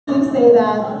say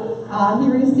that he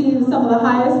received some of the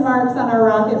highest marks on our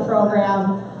ROCET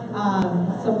program.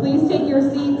 So please take your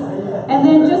seats. And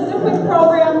then just a quick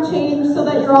program change so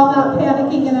that you're all not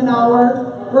panicking in an hour.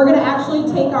 We're going to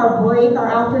actually take our break, our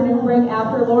afternoon break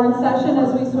after Lauren's session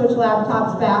as we switch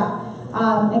laptops back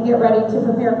and get ready to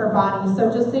prepare for Bonnie.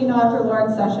 So just so you know, after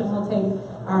Lauren's session, we'll take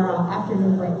our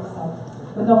afternoon break. So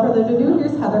with no further ado,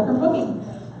 here's Heather from Booking.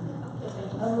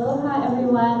 Aloha,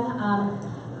 everyone.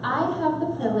 I have the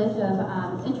privilege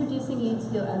of introducing you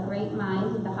to a great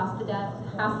mind in the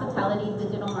hospitality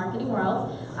digital marketing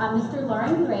world, Mr.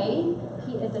 Lauren Gray.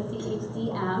 He is a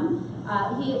CHDM.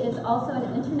 He is also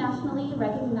an internationally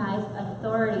recognized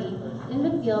authority in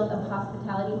the field of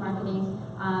hospitality marketing.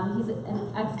 He's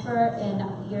an expert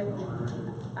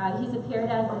he's appeared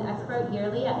as an expert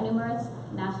yearly at numerous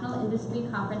national industry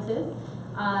conferences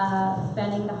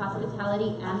spanning the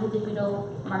hospitality and the digital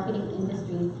marketing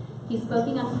industries. He's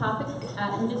spoken on topics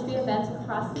at industry events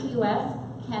across the U.S.,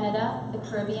 Canada, the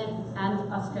Caribbean,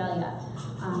 and Australia.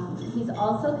 He's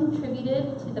also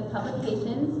contributed to the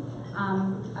publications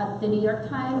of the New York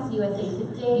Times, USA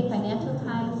Today, Financial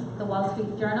Times, the Wall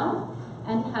Street Journal,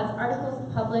 and has articles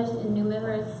published in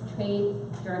numerous trade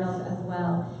journals as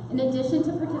well. In addition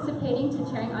to participating to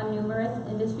chairing on numerous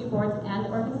industry boards and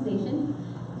organizations,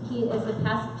 he is the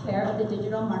past chair of the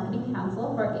Digital Marketing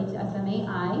Council for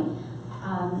HSMAI.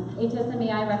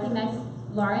 HSMAI recognized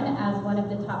Lauren as one of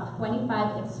the top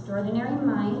 25 extraordinary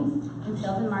minds in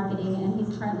sales and marketing, and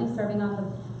he's currently serving on the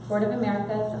Board of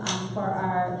Americas for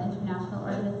our international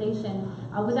organization.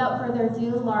 Without further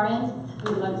ado, Lauren,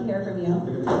 we'd love to hear from you.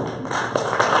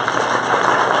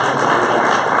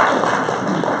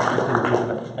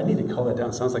 I need to call that down.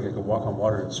 It sounds like I could walk on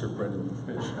water and serve bread and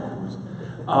fish.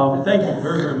 Thank you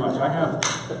very, very much. I have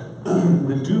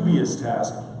the dubious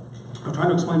task of trying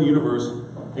to explain the universe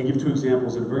and give 2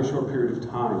 examples in a very short period of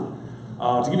time.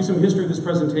 To give you some history of this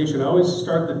presentation, I always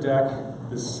start the deck,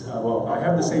 well, I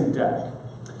have the same deck,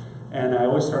 and I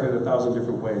always start it 1,000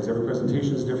 different ways. Every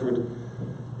presentation is different.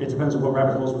 It depends on what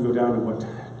rabbit holes we go down and what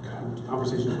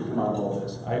conversations we come out of all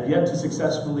this. I have yet to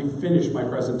successfully finish my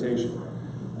presentation,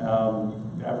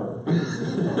 ever.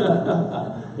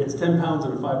 It's 10 pounds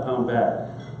in a 5-pound bag.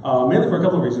 Mainly for a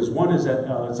couple of reasons. One is that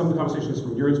some of the conversations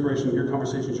from your inspiration, your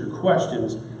conversations, your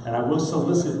questions, and I will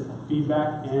solicit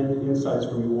feedback and insights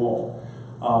from you all.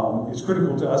 It's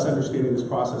critical to us understanding this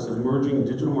process of merging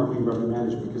digital marketing and revenue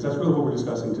management, because that's really what we're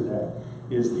discussing today,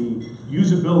 is the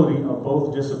usability of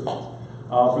both disciplines.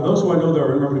 For those who I know that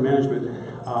are in revenue management,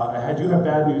 I do have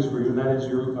bad news for you, and that is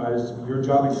your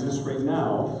job exists right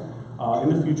now. In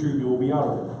the future, you will be out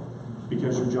of it,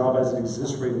 because your job as it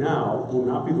exists right now will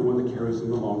not be the one that carries in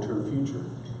the long-term future.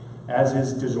 As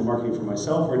is digital marketing for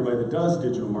myself, or anybody that does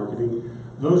digital marketing,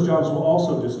 those jobs will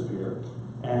also disappear.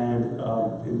 And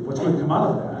what's going to come out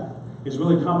of that is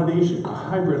really a combination, a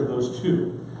hybrid of those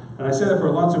two. And I say that for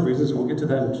lots of reasons, and we'll get to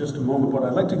that in just a moment. What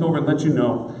I'd like to go over and let you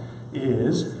know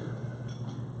is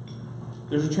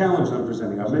there's a challenge that I'm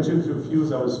presenting. I've mentioned it to a few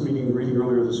as I was reading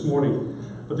earlier this morning.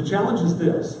 But the challenge is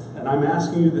this, and I'm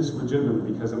asking you this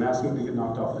legitimately because I'm asking you to get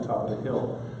knocked off the top of the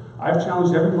hill. I've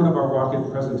challenged every one of our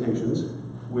ROCET presentations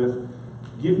with,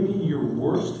 give me your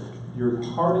worst, your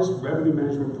hardest revenue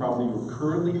management problem you're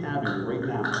currently having right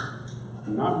now.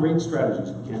 Not rate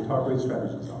strategies. We can't talk rate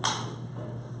strategies on.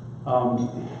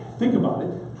 Think about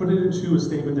it. Put it into a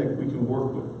statement that we can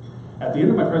work with. At the end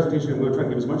of my presentation, I'm going to try to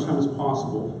give as much time as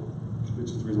possible, which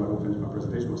is the reason why I don't finish my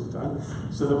presentation most of the time,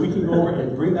 so that we can go over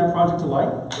and bring that project to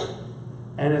light,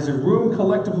 and as a room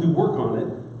collectively work on it.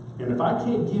 And if I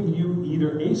can't give you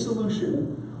either a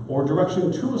solution or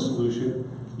direction to a solution,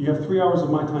 you have 3 hours of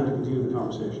my time to continue the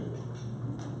conversation.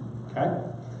 Okay?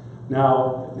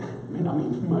 Now, it may not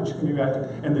mean much, maybe I can,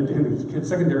 and the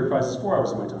secondary prize is 4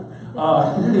 hours of my time.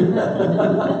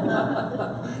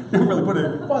 Never really put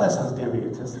it, well, that sounds damn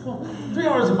egotistical. 3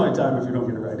 hours of my time if you don't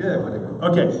get it right. Yeah, whatever.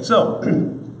 Okay, so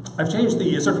I've changed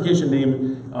the certification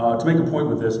name to make a point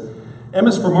with this. M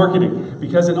is for marketing,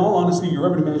 because in all honesty, your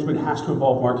revenue management has to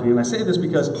involve marketing. And I say this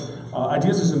because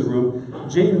Ideas is in the room.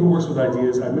 Jane, who works with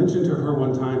Ideas, I mentioned to her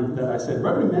one time that I said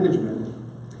revenue management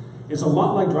is a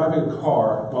lot like driving a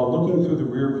car while looking through the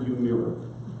rear view mirror.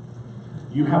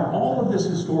 You have all of this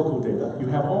historical data, you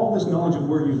have all this knowledge of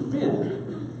where you've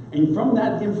been, and from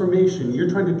that information, you're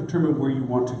trying to determine where you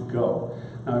want to go.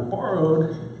 Now, I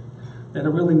borrowed, and a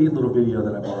really neat little video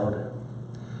that I borrowed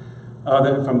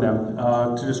from them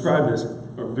to describe this,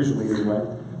 or visually anyway.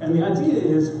 And the idea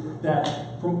is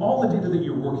that from all the data that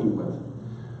you're working with,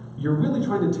 you're really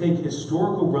trying to take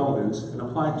historical relevance and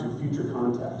apply it to future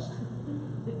context.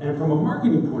 And from a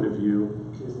marketing point of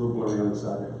view, it's a little blurry on the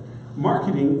side there.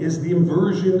 Marketing is the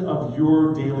inversion of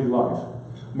your daily life.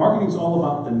 Marketing is all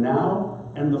about the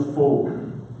now and the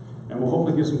forward. And we'll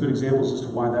hopefully give some good examples as to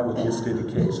why that would be a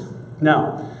stated case.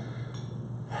 Now,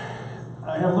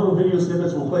 I have little video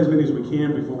snippets. We'll play as many as we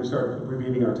can before we start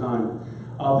abbreviating our time.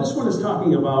 This one is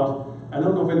talking about, I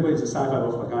don't know if anybody's a sci-fi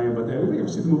buff like I am, but anybody ever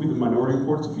seen the movie The Minority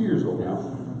Report? It's a few years old now,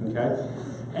 okay?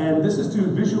 And this is to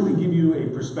visually give you a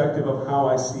perspective of how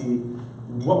I see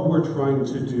what we're trying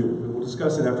to do. And we'll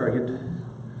discuss it after I get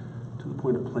to the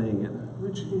point of playing it,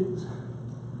 which is,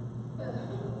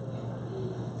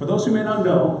 for those who may not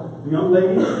know, the young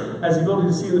lady has the ability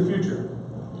to see in the future.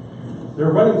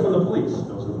 They're running from the police.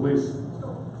 Those are the police.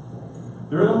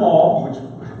 They're in a mall, which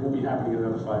won't be happening in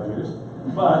another 5 years,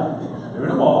 but they're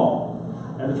in a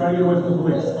mall, and they're trying to get away from the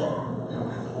police.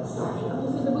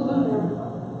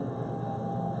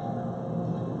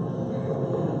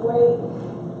 Wait.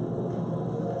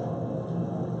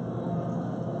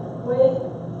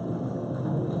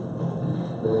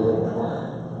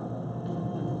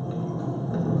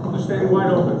 They're standing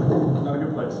wide open. Not a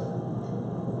good place.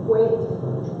 Wait.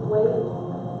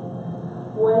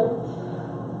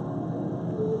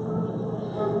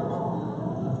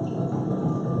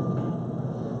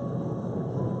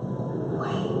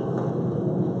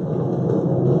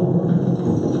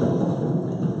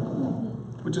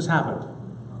 What just happened?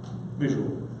 Visual.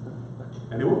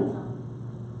 Anyone?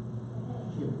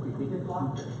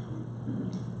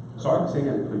 Sorry, say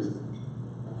again, please.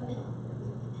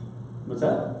 What's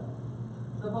that?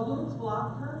 The balloons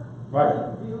blocked her?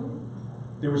 Right. View?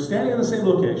 They were standing in the same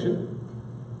location.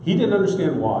 He didn't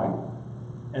understand why.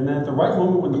 And then at the right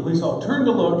moment when the police all turned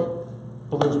to look,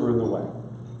 balloons were in the way.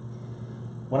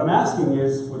 What I'm asking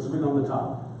is, what's written on the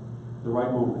top? The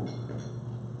right moment.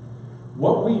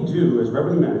 What we do as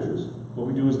revenue managers, what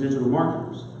we do as digital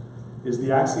marketers, is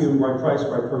the axiom right price,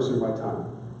 right person, right time.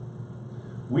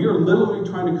 We are literally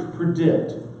trying to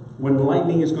predict when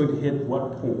lightning is going to hit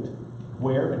what point,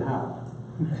 where, and how.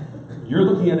 You're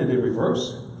looking at it in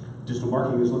reverse. Digital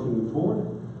marketing is looking forward.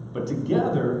 But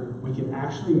together, we can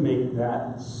actually make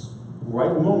that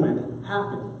right moment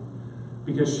happen.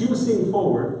 Because she was seeing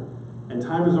forward, and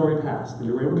time has already passed, and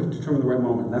they were able to determine the right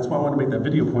moment. And that's why I wanted to make that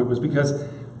video point, was because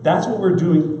that's what we're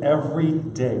doing every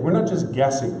day. We're not just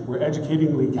guessing. We're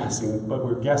educatingly guessing, but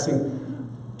we're guessing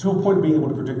to a point of being able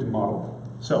to predict a model.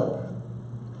 So,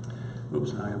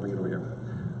 oops, I gotta bring it over here.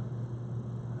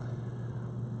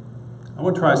 I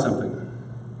want to try something.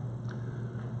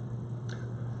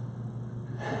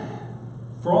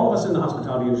 For all of us in the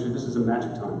hospitality industry, this is a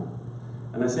magic time.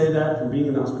 And I say that from being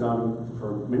in the hospitality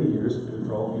for many years, and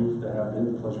for all of you that have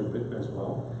been, pleasure of it as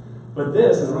well. But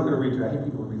this, and I'm not going to read it, I hate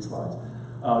people who read slides.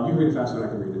 You can read it faster than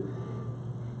I can read it.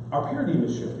 Our paradigm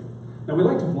is shifting. Now, we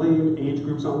like to blame age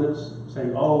groups on this,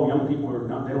 saying, oh, young people are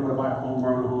not, they don't want to buy a home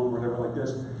or own a home or whatever like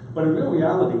this. But in real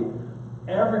reality,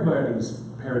 everybody's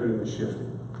paradigm is shifting.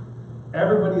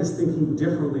 Everybody is thinking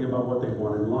differently about what they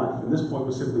want in life. And this point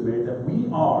was simply made that we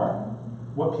are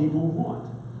what people want.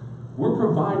 We're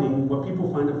providing what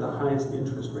people find of the highest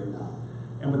interest right now.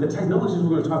 And with the technologies we're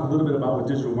going to talk a little bit about with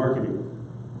digital marketing,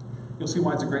 you'll see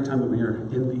why it's a great time that we are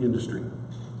in the industry.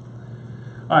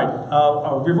 All right,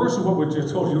 a reverse of what we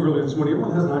just told you earlier this morning.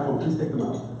 Everyone has an iPhone, please take them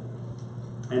out.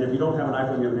 And if you don't have an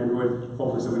iPhone, you have an Android,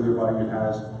 hopefully somebody nearby you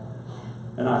has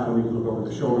an iPhone, you can look over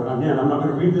the shoulder. Again, I'm not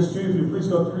going to read this to you. If you please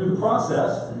go through the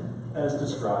process as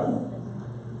described.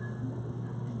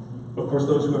 Of course,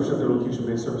 those who have shut their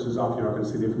location-based services off, you're not going to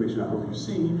see the information I hope you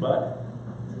see, but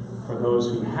for those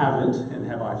who haven't and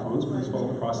have iPhones, please follow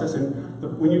the process.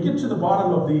 And when you get to the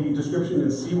bottom of the description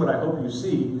and see what I hope you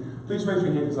see, please raise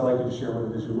your hand because I'd like you to share what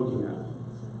it is you're looking at.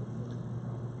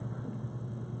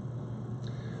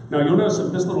 Now, you'll notice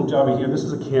that this little jobby here, this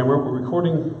is a camera. We're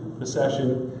recording the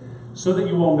session so that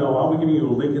you all know. I'll be giving you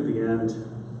a link at the end.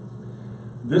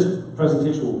 This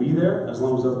presentation will be there, as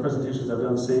long as other presentations I've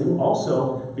done the same.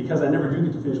 Also, because I never do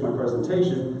get to finish my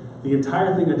presentation, the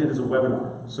entire thing I did is a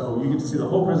webinar. So you get to see the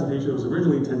whole presentation that was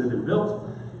originally intended and built,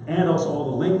 and also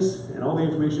all the links and all the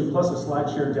information, plus a slide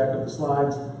share deck of the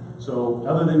slides. So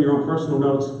other than your own personal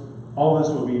notes, all of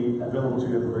this will be available to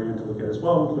you at the very end to look at as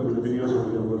well, including the videos that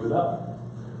we're going to look it up.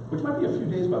 Which might be a few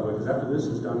days, by the way, because after this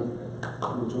is done,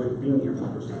 I'll enjoy being here for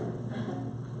the first time.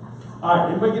 All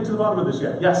right, anybody get to the bottom of this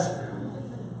yet? Yes?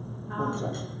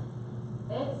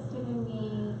 It's giving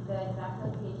me the exact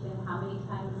location, how many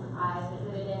times I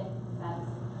visited it since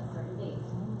a certain date.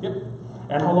 Yep.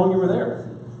 And how long you were there?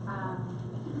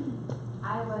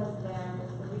 I was there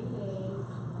 3 days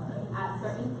at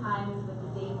certain times with the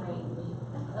date range.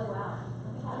 Oh, wow.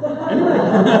 Anybody?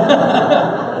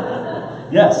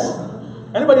 Yes.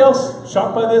 Anybody else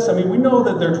shocked by this? I mean, we know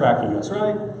that they're tracking us,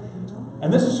 right?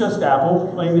 And this is just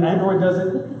Apple. I mean, Android does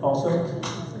it also.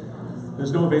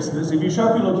 There's no evasiveness. If you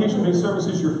shop your location-based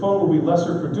services, your phone will be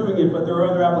lesser for doing it, but there are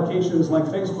other applications like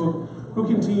Facebook who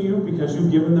continue because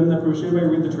you've given them that permission. Anybody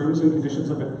read the terms and conditions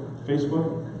of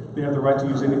Facebook? They have the right to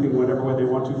use anything whatever way they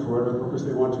want to, for whatever purpose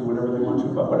they want to, whenever they want to,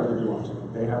 but whatever they want to.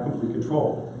 They have complete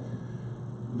control.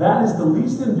 That is the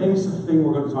least invasive thing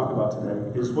we're going to talk about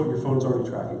today, is what your phone's already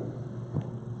tracking.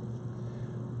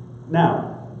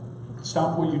 Now,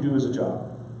 stop what you do as a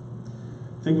job.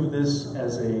 Think of this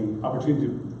as an opportunity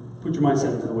to put your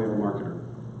mindset into the way of a marketer.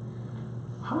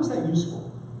 How is that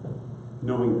useful,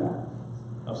 knowing that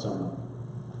of someone?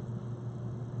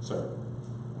 Sir?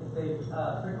 If they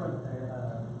frequent,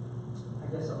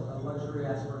 I guess, a luxury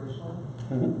aspirational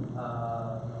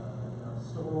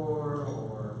store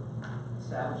or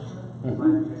establishment,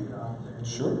 might be a good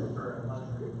opportunity for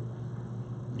luxury.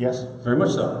 Yes, very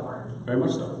much so. Very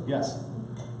much so, yes.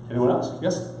 Anyone else?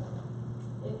 Yes?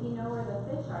 If you know where the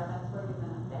fish are, that's where you're going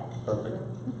to fish. Perfect.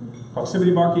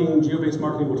 Proximity marketing, geo-based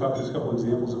marketing, we'll talk just a couple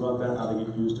examples about that, how they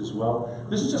get used as well.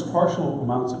 This is just partial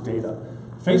amounts of data.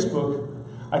 Facebook,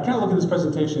 I kind of look at this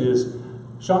presentation as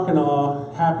shock and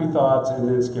awe, happy thoughts, and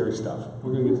then scary stuff.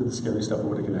 We're going to get to the scary stuff and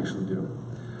what it can actually do.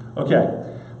 Okay,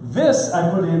 this I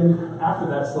put in after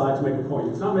that slide to make a point.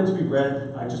 It's not meant to be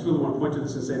read. I just really want to point to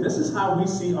this and say, this is how we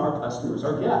see our customers,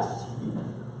 our guests.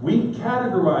 We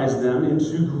categorize them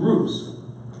into groups.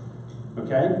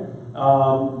 Okay?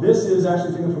 This is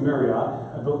actually taken from Marriott.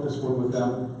 I built this one with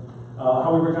them.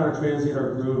 How we break down our transient,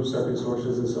 our groups, our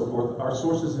sources, and so forth, our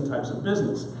sources and types of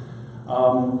business.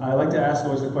 I like to ask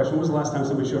always the question, when was the last time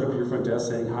somebody showed up at your front desk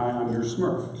saying, "Hi, I'm your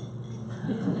Smurf"?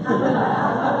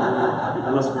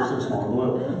 Unless we're so small and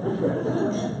little.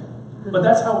 But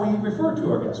that's how we refer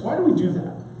to our guests. Why do we do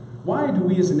that? Why do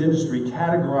we as an industry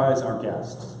categorize our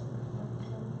guests?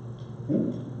 To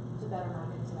better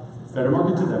market to them. Better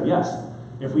market to them, yes.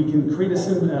 If we can create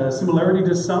a similarity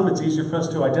to some, it's easier for us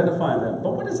to identify them.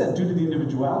 But what does that do to the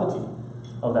individuality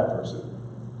of that person?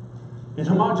 It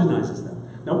homogenizes them.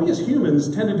 Now, we as humans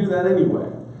tend to do that anyway.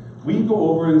 We go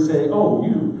over and say, oh,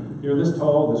 you're this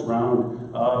tall, this round,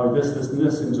 this,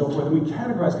 and so forth. And we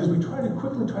categorize because we try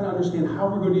to understand how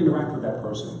we're going to interact with that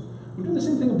person. We do the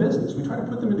same thing in business. We try to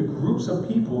put them into groups of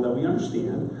people that we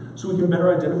understand so we can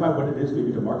better identify what it is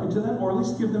maybe to market to them or at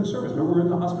least give them service. Remember, we're in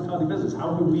the hospitality business.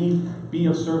 How can we be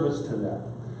of service to them?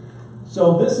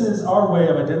 So this is our way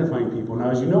of identifying people. Now,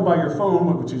 as you know by your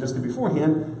phone, which you just did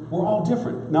beforehand, we're all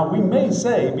different. Now, we may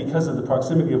say, because of the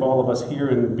proximity of all of us here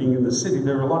and being in the city,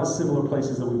 there are a lot of similar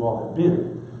places that we've all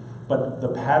been. But the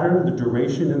pattern, the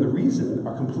duration, and the reason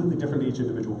are completely different to each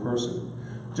individual person.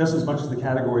 Just as much as the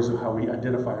categories of how we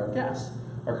identify our guests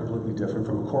are completely different,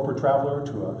 from a corporate traveler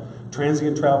to a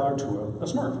transient traveler to a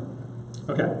Smurf.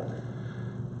 Okay.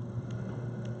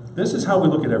 This is how we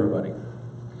look at everybody.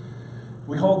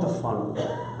 We call it the funnel.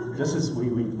 This is,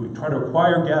 we try to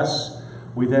acquire guests.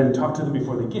 We then talk to them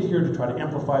before they get here to try to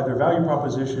amplify their value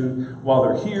proposition. While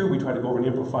they're here, we try to go over and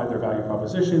amplify their value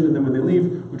proposition. And then when they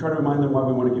leave, we try to remind them why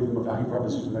we want to give them a value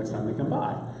proposition the next time they come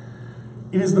by.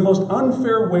 It is the most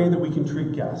unfair way that we can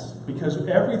treat guests because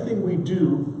everything we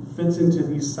do fits into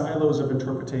these silos of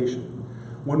interpretation.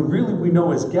 When really we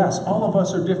know as guests, all of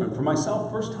us are different. For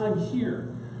myself, first time here,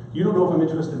 you don't know if I'm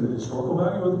interested in the historical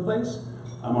value of the place.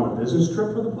 I'm on a business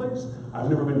trip for the place. I've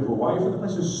never been to Hawaii for the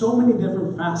place. There's so many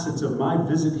different facets of my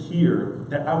visit here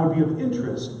that I would be of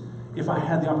interest if I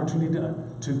had the opportunity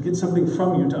to get something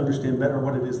from you to understand better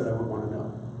what it is that I would want to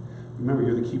know. Remember,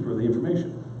 you're the keeper of the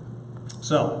information.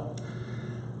 So,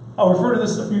 I'll refer to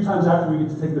this a few times after we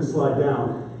get to take this slide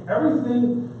down.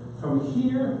 Everything from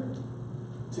here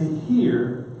to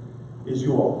here is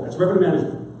you all. That's revenue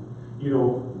management. You know,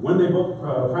 when they book,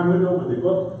 prime window, when they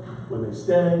book, when they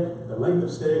stay, the length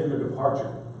of stay, and their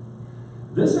departure.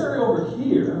 This area over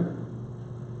here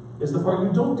is the part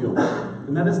you don't deal with,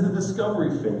 and that is the discovery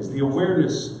phase, the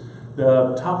awareness,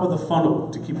 the top of the funnel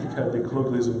to keep the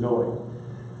colloquialism going.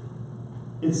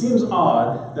 It seems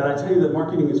odd that I tell you that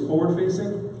marketing is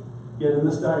forward-facing, yet in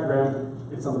this diagram,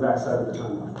 it's on the back side of the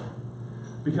timeline.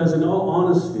 Because in all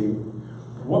honesty,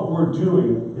 what we're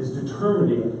doing is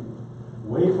determining,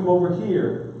 way from over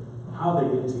here, how they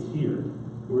get to here.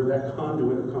 We're that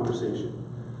conduit of conversation.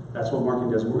 That's what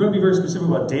marketing does. We're going to be very specific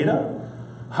about data,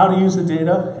 how to use the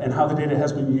data, and how the data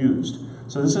has been used.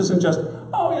 So this isn't just,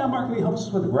 oh yeah, marketing helps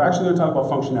us with it. We're actually going to talk about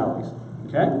functionalities,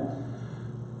 okay?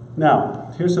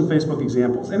 Now, here's some Facebook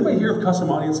examples. Anybody hear of custom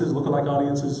audiences, lookalike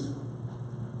audiences?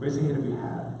 Raise your hand if you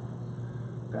had.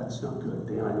 That's not good.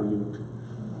 Dan, I know you.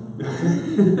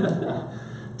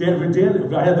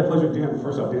 Dan, I had the pleasure of Dan.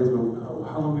 First off, Dan's been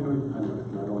how long have we been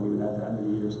doing? I don't even add that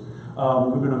many years.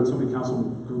 We've been on so many council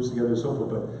groups together and so forth,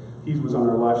 but he was on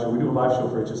our live show. We do a live show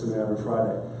for HSMAI every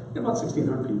Friday. We get about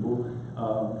 1,600 people,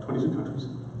 22 countries.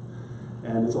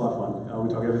 And it's a lot of fun.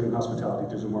 We talk everything hospitality,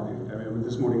 digital marketing. I mean,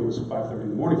 this morning it was 5:30 in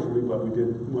the morning for me, but we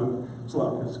did one. It's a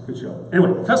lot. It's a good show.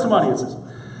 Anyway, custom audiences.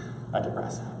 I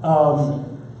digress.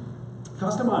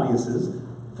 Custom audiences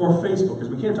for Facebook, because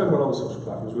we can't talk about all the social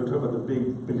platforms. We're going to talk about the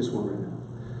biggest one right now.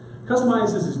 Custom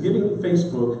audiences is giving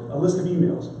Facebook a list of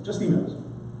emails, just emails,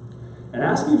 and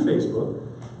asking Facebook,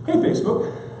 hey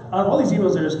Facebook, out of all these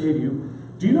emails I just gave you,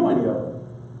 do you know any of them?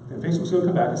 And Facebook's going to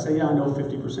come back and say, yeah, I know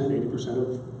 50%, 80%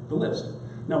 of the list.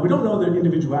 Now, we don't know their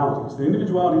individualities. The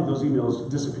individuality of those emails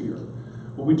disappear.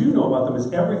 What we do know about them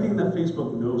is everything that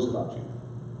Facebook knows about you.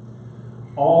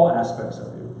 All aspects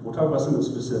of you. We'll talk about some of the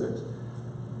specifics.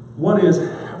 One is,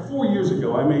 4 years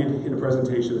ago, I made in a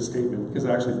presentation a statement, because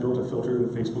I actually built a filter in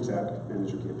Facebook's Ad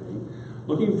Manager campaign,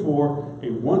 looking for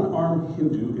a one-armed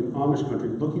Hindu in Amish country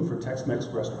looking for Tex-Mex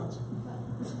restaurants.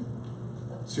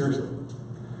 Seriously.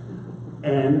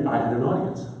 And I had an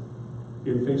audience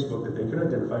in Facebook that they could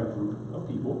identify a group of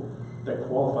people that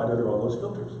qualified under all those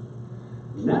filters.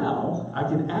 Now, I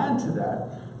can add to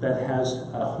that has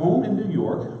a home in New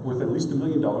York worth at least $1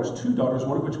 million, 2 daughters,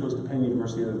 one of which goes to Penn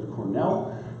University and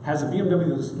Cornell, has a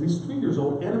BMW that's at least 3 years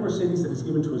old, and a Mercedes that is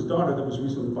given to his daughter that was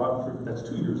recently bought that's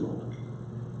 2 years old.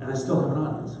 And I still have an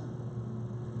audience.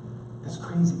 That's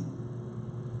crazy.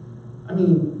 I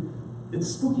mean, it's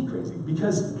spooky crazy,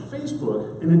 because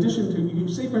Facebook, in addition to, you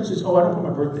say for instance, oh, I don't put my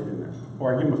birthday in there,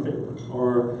 or I give them a fake one,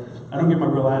 or I don't give my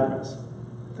real address.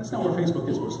 That's not where Facebook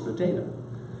gets most of their data.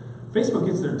 Facebook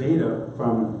gets their data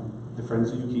from the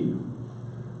friends that you keep,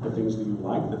 the things that you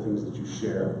like, the things that you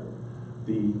share,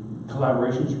 the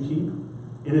collaborations you keep,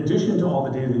 in addition to all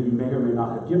the data that you may or may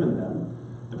not have given them,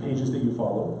 the pages that you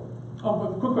follow. Oh,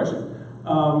 but quick question.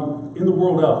 In the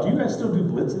world of, do you guys still do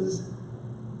blitzes?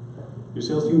 Your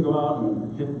sales team go out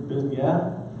and hit business?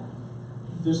 Yeah?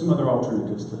 There's some other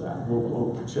alternatives to that.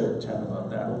 We'll chat about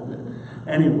that a little bit.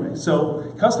 Anyway,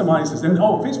 so custom audiences. And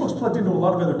Facebook's plugged into a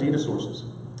lot of other data sources.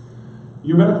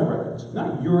 Your medical records,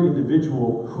 not your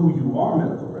individual who you are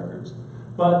medical records,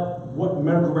 but what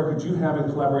medical records you have in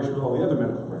collaboration with all the other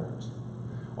medical records.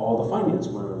 All the finance,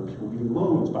 whether people getting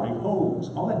loans, buying homes,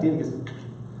 all that data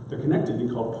they're connected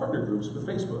and called partner groups with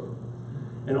Facebook.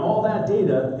 And all that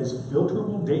data is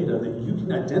filterable data that you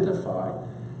can identify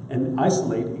and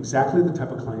isolate exactly the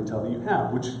type of clientele that you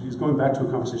have, which is going back to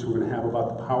a conversation we're going to have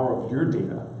about the power of your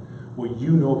data, what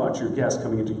you know about your guests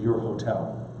coming into your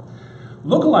hotel.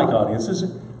 Lookalike audiences,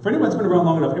 for anyone that's been around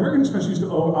long enough, American Express used to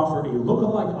offer a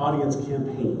lookalike audience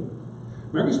campaign.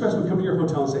 American Express would come to your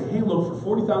hotel and say, hey, look,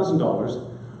 for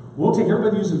 $40,000, we'll take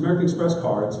everybody who uses American Express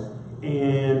cards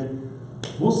and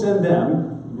we'll send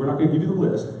them, we're not going to give you the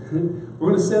list, we're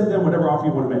going to send them whatever offer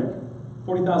you want to make,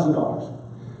 $40,000.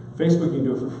 Facebook, you can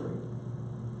do it for free.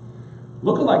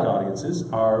 Lookalike audiences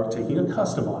are taking a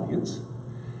custom audience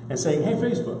and saying, hey,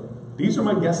 Facebook, these are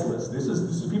my guest lists. This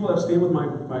is people that have stayed with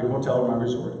my hotel or my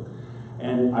resort.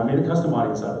 And I made a custom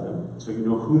audience out of them, so you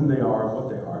know whom they are and what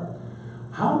they are.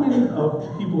 How many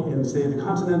of people in, say, the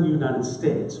continental United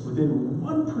States, within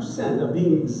 1% of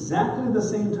being exactly the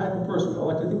same type of person, I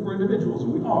like to think we're individuals,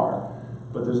 and we are,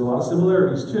 but there's a lot of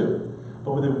similarities too,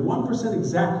 but within 1%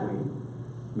 exactly,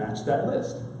 match that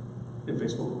list. And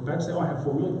Facebook will go back and say, oh, I have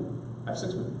 4 million, I have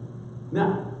 6 million.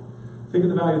 Now, think of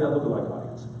the value of that lookalike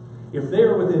audience. If they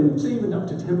are within, say, even up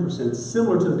to 10%,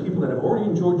 similar to the people that have already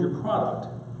enjoyed your product,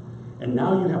 and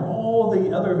now you have all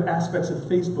the other aspects of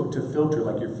Facebook to filter,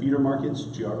 like your feeder markets,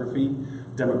 geography,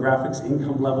 demographics,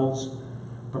 income levels,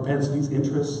 propensities,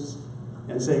 interests,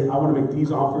 and saying, I want to make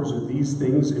these offers or these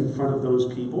things in front of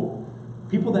those people.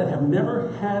 People that have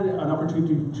never had an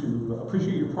opportunity to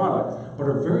appreciate your product, but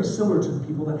are very similar to the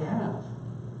people that have.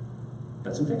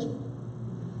 That's in Facebook.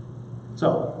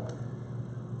 So,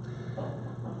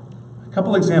 a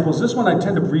couple examples. This one I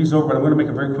tend to breeze over, but I'm going to make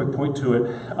a very quick point to it.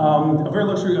 A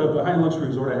high-end luxury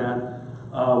resort I had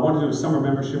wanted to do a summer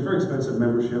membership, very expensive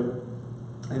membership,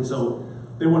 and so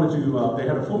they wanted to. They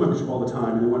had a full membership all the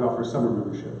time, and they wanted to offer a summer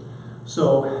membership.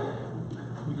 So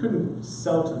we couldn't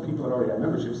sell to the people that already had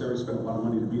memberships. They already spent a lot of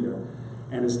money to be there,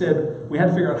 and instead we had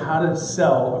to figure out how to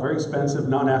sell a very expensive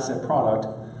non-asset product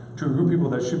to a group of people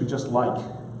that should be just like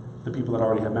the people that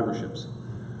already have memberships.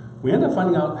 We ended up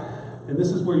finding out. And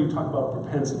this is where you talk about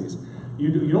propensities.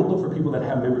 You don't look for people that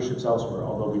have memberships elsewhere,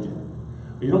 although we did.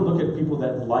 You don't look at people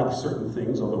that like certain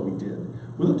things, although we did.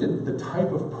 We looked at the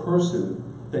type of person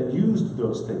that used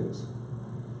those things.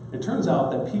 It turns out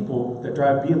that people that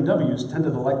drive BMWs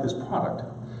tended to like this product.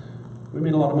 We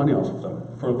made a lot of money off of them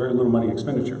for a very little money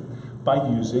expenditure. by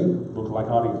using lookalike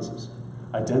audiences,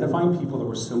 identifying people that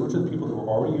were similar to the people that were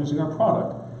already using our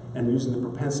product and using the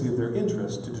propensity of their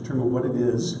interest to determine what it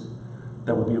is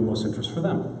that would be of most interest for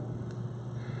them.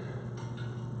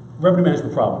 Revenue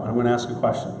management problem. I'm going to ask a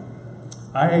question.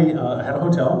 I had a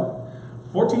hotel,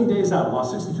 14 days out,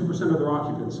 lost 62% of their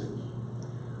occupancy.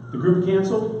 The group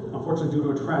canceled, unfortunately due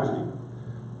to a tragedy.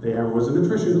 There was an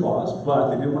attrition clause, but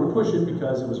they didn't want to push it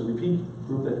because it was a repeat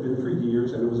group that had been for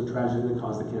years and it was a tragedy that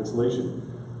caused the cancellation.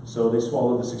 So they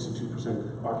swallowed the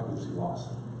 62% occupancy loss.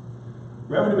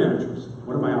 Revenue managers,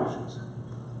 what are my options?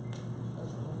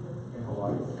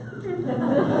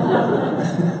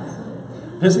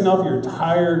 Pissing off your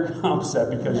entire comp set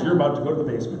because you're about to go to the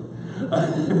basement.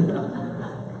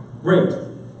 Rate.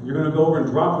 You're going to go over and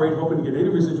drop rate, hoping to get any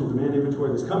residual demand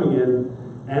inventory that's coming in.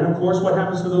 And of course, what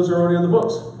happens to those who are already on the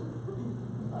books?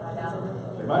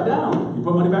 They buy down. You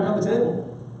put money back on the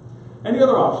table. Any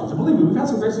other options? And believe me, we've had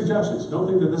some great suggestions. Don't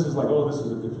think that this is like, oh, this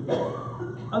is a good thing.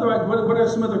 Otherwise, what are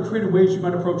some other creative ways you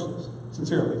might approach this?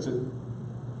 Sincerely. It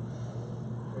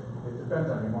depends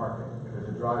on your market. If it's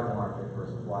a dry market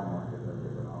versus wine market, there are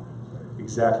different options. Right?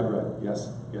 Exactly right. Yes.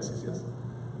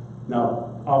 Now,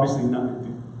 obviously,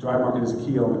 dry market is a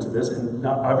key element to this, and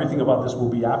not everything about this will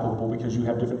be applicable because you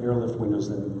have different airlift windows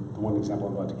than the one example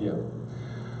I'm about to give.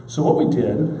 So what we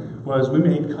did was we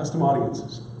made custom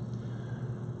audiences.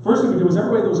 First thing we did was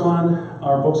everybody that was on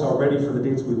our books already for the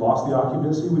dates we lost the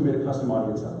occupancy, we made a custom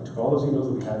audience out. We took all those emails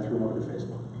that we had and threw them over to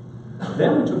Facebook.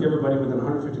 Then we took everybody within a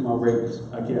 150-mile radius.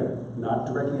 Again, not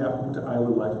directly applicable to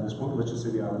island life at this point, but let's just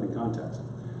say the island in context.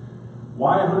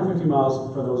 Why 150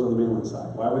 miles for those on the mainland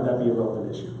side? Why would that be a relevant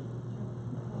issue?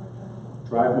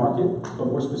 Drive market, but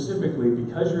more specifically,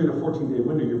 because you're in a 14-day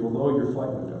window, you're below your flight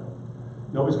window.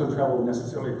 Nobody's going to travel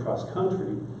necessarily across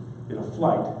country in a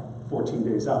flight 14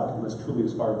 days out, unless truly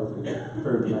inspired with a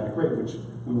very dramatic rate, which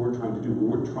we weren't trying to do. We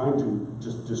weren't trying to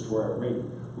just destroy our rate.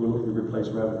 We were looking to replace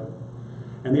revenue.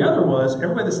 And the other was,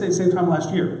 everybody that stayed the same time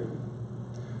last year.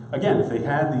 Again, if they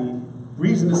had the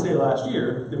reason to stay last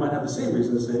year, they might have the same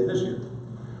reason to stay this year.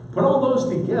 Put all those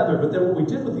together, but then what we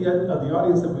did with the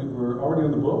audience that we were already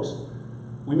on the books,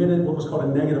 we made it what was called a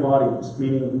negative audience,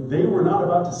 meaning they were not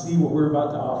about to see what we're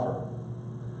about to offer.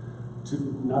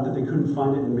 Not that they couldn't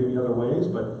find it in maybe other ways,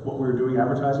 but what we were doing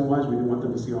advertising-wise, we didn't want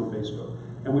them to see on Facebook.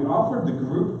 And we offered the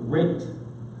group rate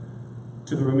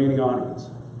to the remaining audience.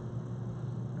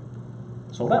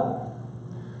 Sold out.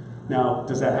 Now,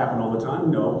 does that happen all the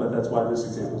time? No, but that's why this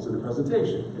example is in the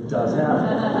presentation. It does happen.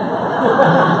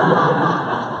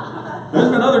 There's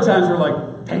been other times where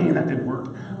like, dang, that didn't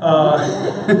work.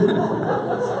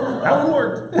 That one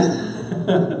worked.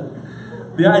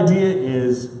 The idea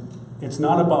is, it's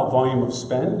not about volume of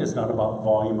spend, it's not about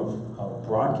volume of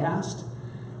broadcast.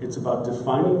 It's about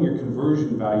defining your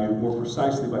conversion value more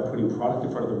precisely by putting product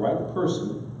in front of the right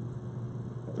person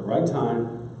at the right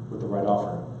time with the right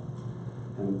offer.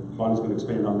 And Bonnie's going to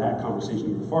expand on that conversation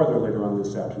even farther later on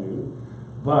this afternoon.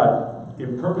 But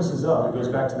in purposes of, it goes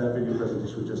back to that video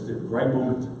presentation we just did, right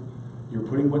moment. You're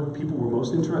putting what people were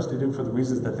most interested in for the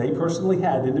reasons that they personally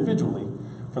had individually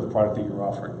for the product that you're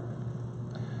offering.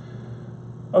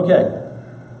 Okay,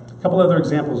 a couple other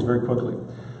examples very quickly.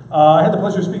 I had the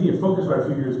pleasure of speaking at Focusrite a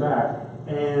few years back,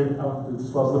 and I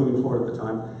was living in Florida at the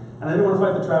time, and I didn't want to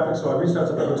fight the traffic, so I reached out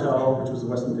to the hotel, which was the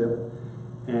Westin Dip,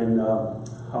 and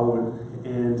Hollywood,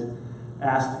 and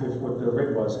asked if what the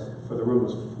rate was for the room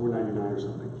was $499 or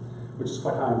something, which is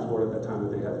quite high in Florida at that time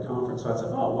that they had the conference. So I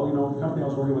said, oh, well, you know, the company I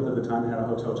was working with at the time had a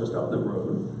hotel just out the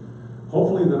road.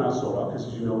 Hopefully they're not sold out, because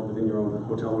as you know, within your own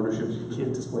hotel ownership, you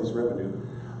can't displace revenue.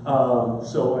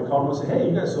 So I called them and said, hey,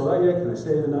 you guys sold out yet? Can I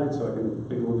stay the night so I can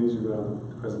make it a little easier on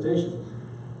the presentation?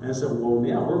 And I said, well,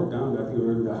 yeah, we're down, I think we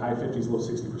were in the high 50s, low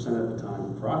 60% at the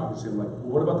time for occupancy. I'm like,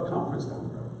 well, what about the conference down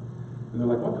the road? And they're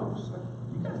like, what conference? I'm like,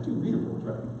 you guys do readables,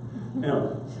 right?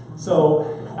 Anyway, so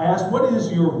I asked, what is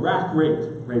your rack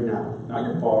rate right now? Not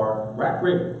your bar, rack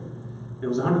rate. It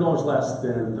was $100 less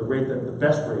than the rate that the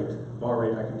best rate, bar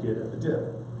rate I could get at the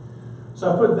dip.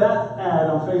 So I put that ad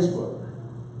on Facebook.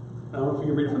 I don't know if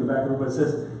you can read it from the back room, but it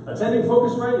says, attending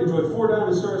Focusrite, enjoy 4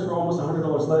 diamond service for almost $100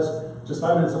 less, just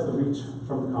 5 minutes up the reach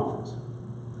from the conference.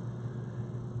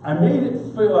 I made it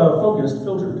focused,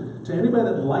 filtered, to anybody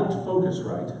that liked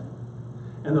Focusrite,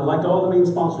 and that liked all the main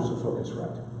sponsors of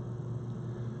Focusrite.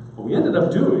 What we ended up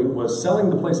doing was selling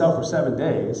the place out for 7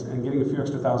 days and getting a few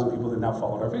extra thousand people that now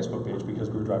followed our Facebook page because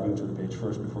we were driving to the page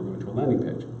first before going to a landing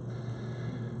page.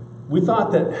 We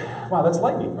thought that, wow, that's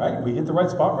lightning, right? We hit the right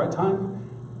spot, right time.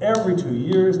 Every 2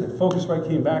 years that Focusrite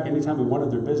came back, anytime we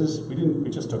wanted their business, we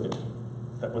just took it.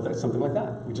 That's something like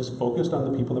that. We just focused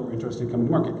on the people that were interested in coming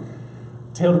to market.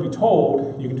 Tale to be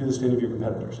told, you can do this to any of your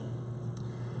competitors.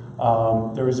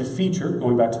 There is a feature,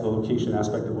 going back to the location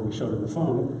aspect of what we showed in the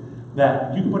phone,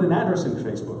 that you can put an address into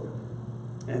Facebook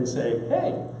and say,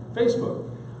 hey, Facebook,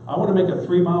 I want to make a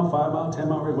 3 mile, 5 mile, 10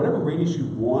 mile radius, whatever radius you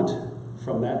want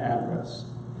from that address.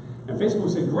 And Facebook will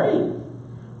say, great,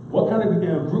 what kind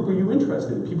of group are you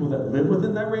interested in? People that live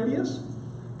within that radius?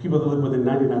 People that live within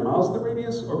 99 miles of the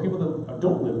radius? Or people that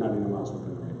don't live 99 miles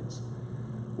within the radius?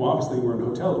 Well, obviously, we're in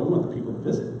hotels. We want the people to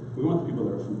visit. We want the people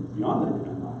that are from beyond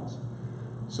 99 miles.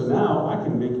 So now I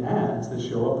can make ads that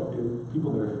show up in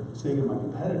people that are staying at my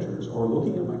competitors or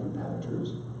looking at my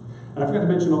competitors. And I forgot to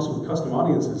mention also with custom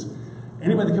audiences,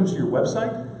 anybody that comes to your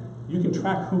website, you can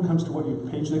track who comes to what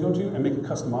page they go to and make a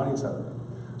custom audience out of it.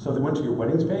 So if they went to your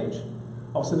weddings page,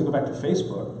 all of a sudden they go back to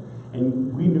Facebook,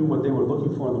 and we knew what they were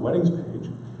looking for on the weddings page.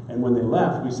 And when they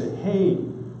left, we say, hey,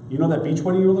 you know that beach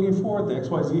wedding you were looking for at the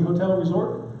XYZ Hotel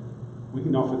Resort? We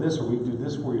can offer this, or we can do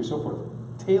this for you, so forth.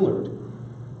 Tailored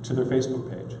to their Facebook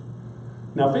page.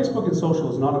 Now, Facebook and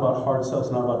social is not about hard sell,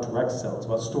 it's not about direct sell, it's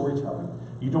about storytelling.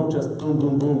 You don't just boom,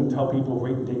 boom, boom, tell people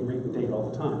rate and date all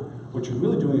the time. What you're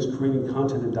really doing is creating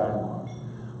content and dialogue.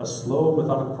 A slow,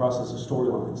 methodical process of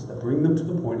storylines that bring them to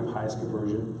the point of highest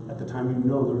conversion at the time you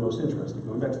know they're most interested.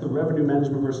 Going back to the revenue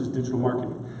management versus digital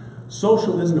marketing.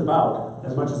 Social isn't about,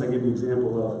 as much as I gave the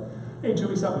example of, hey, 2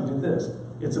 weeks out we did this.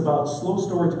 It's about slow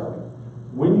storytelling.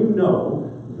 When you know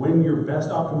when your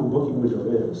best optimum booking window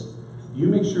is, you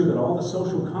make sure that all the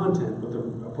social content with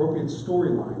the appropriate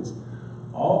storylines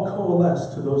all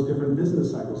coalesce to those different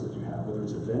business cycles that you have, whether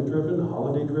it's event-driven,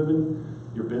 holiday-driven,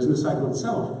 your business cycle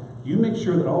itself. You make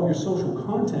sure that all of your social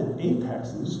content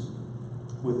apexes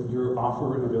with your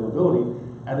offer and availability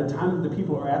at a time that the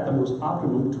people are at the most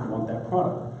optimum to want that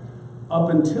product. Up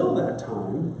until that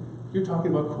time, you're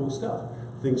talking about cool stuff.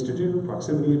 Things to do,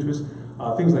 proximity interests,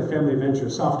 things like family adventure,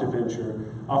 soft adventure,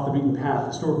 off the beaten path,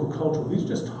 historical, cultural. These are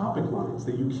just topic lines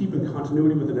that you keep in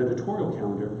continuity with an editorial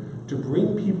calendar to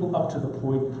bring people up to the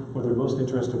point where they're most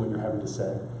interested in what you're having to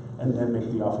say, and then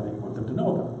make the offer that you want them to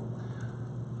know about.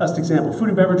 Last example, food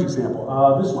and beverage example.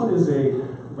 This one is a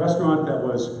restaurant that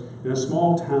was in a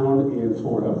small town in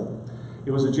Florida.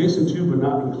 It was adjacent to, but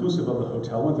not inclusive of the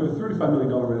hotel. Went through a $35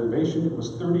 million renovation. It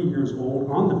was 30 years old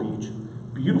on the beach.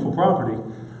 Beautiful property,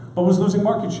 but was losing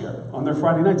market share on their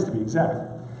Friday nights, to be exact.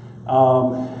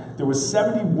 There was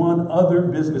 71 other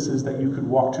businesses that you could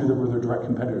walk to that were their direct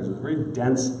competitors. It was a very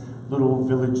dense little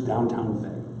village downtown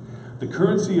thing. The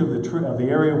currency of the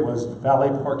area was valet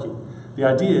parking. The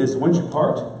idea is, once you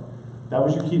parked, that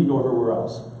was your key to go everywhere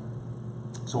else.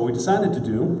 So what we decided to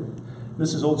do,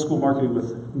 this is old school marketing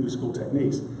with new school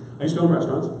techniques. I used to own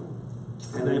restaurants,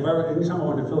 and anytime I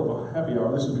wanted to fill up a happy hour,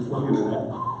 this was before the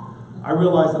internet, I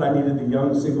realized that I needed the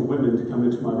young single women to come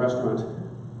into my restaurant.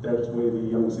 That's the way the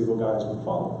young single guys would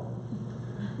follow.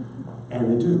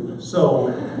 And they do. So,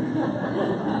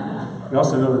 we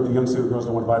also know that the young single girls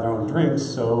don't want to buy their own drinks,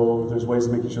 so there's ways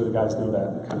of making sure the guys know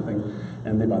that kind of thing,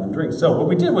 and they buy them drinks. So what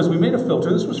we did was we made a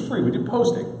filter. This was free. We did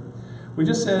posting. We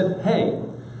just said, hey,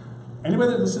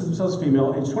 anybody that listed themselves as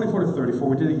female, age 24 to 34,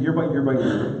 we did it year by year by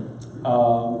year,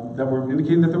 that were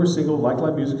indicating that they were single, liked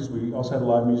live music, because we also had a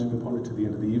live music component to the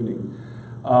end of the evening.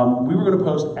 We were going to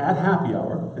post at happy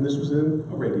hour, and this was in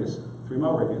a radius, 3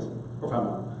 mile radius, or 5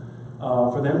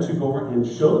 mile, for them to go over and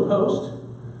show the post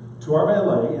to our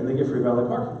valet, and they get free valet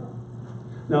parking.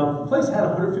 Now, the place had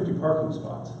 150 parking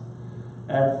spots.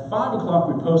 At 5 o'clock,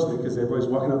 we posted it because everybody's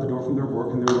walking out the door from their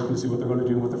work, and they're looking to see what they're going to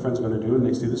do and what their friends are going to do, and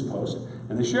they see this post,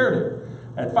 and they shared it.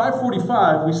 At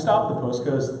 5:45, we stopped the post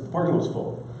because the parking lot was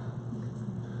full.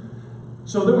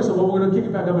 So then we said, well, we're going to kick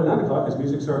it back up at 9 o'clock because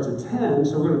music starts at 10,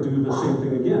 so we're going to do the same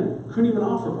thing again. Couldn't even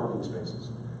offer parking spaces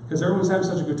because everyone was having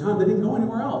such a good time, they didn't go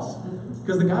anywhere else.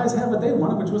 Because the guys had what they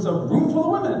wanted, which was a room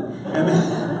full of women.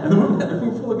 And the women had a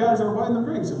room full of guys that were buying them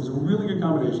drinks. It was a really good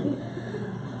combination.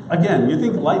 Again, you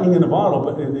think lightning in a bottle,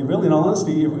 but really, in all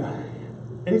honesty,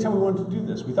 anytime we wanted to do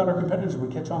this, we thought our competitors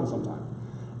would catch on sometime.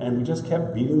 And we just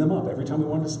kept beating them up. Every time we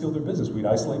wanted to steal their business, we'd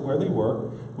isolate where they were,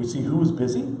 we'd see who was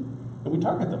busy, and we'd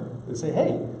target them and say,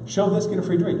 hey, show this, get a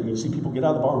free drink. And you'd see people get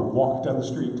out of the bar and walk down the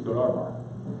street to go to our bar.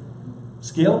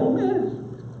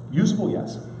 Scalable? Usable?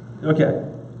 Yes. Okay.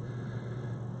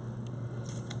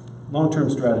 Long-term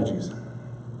strategies.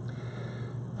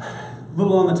 A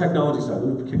little on the technology side.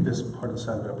 Let me kick this part of the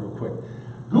side up real quick.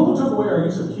 Google took away our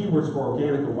use of keywords for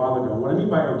organic a while ago. What I mean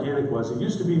by organic was, it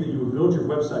used to be that you would build your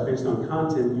website based on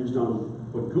content used on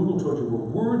what Google told you were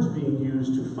words being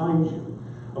used to find you.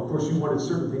 Of course, you wanted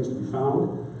certain things to be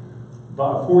found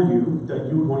for you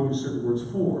that you would want to use certain words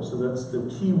for. So that's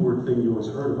the keyword thing you always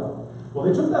heard about. Well,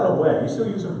 they took that away. You still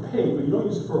use it for paid, but you don't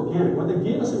use it for organic. What they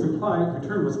gave us in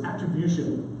return was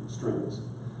attribution strings.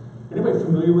 Anybody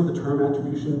familiar with the term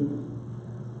attribution?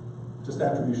 Just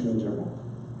attribution in general.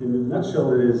 In a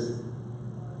nutshell, it is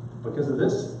because of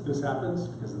this, this happens,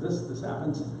 because of this, this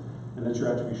happens, and that's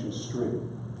your attribution string.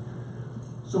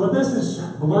 So what this is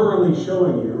blurrily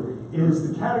showing you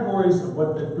is the categories of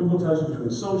what Google tells you between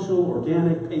social,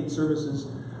 organic, paid services.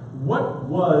 What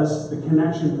was the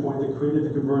connection point that created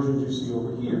the conversions you see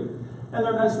over here? And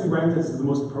they're nicely ranked as the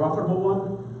most profitable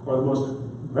one or the most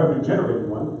revenue generating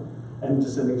one, and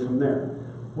descending from there.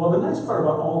 Well, the nice part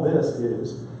about all this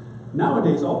is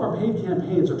nowadays all of our paid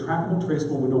campaigns are trackable,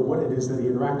 traceable. We know what it is that they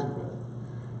interacted with.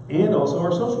 And also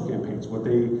our social campaigns, what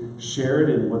they shared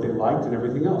and what they liked and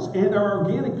everything else. And our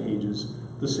organic pages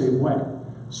the same way.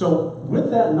 So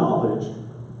with that knowledge,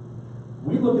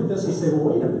 we look at this and say,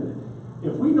 well, wait a minute.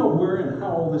 If we know where and how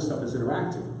all this stuff is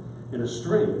interacting in a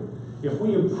string, if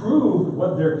we improve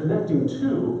what they're connecting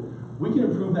to, we can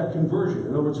improve that conversion. In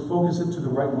other words, focus it to the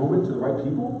right moment, to the right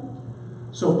people.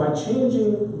 So by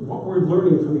changing what we're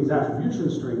learning from these attribution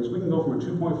strings, we can go from a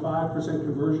 2.5%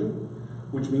 conversion,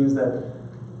 which means that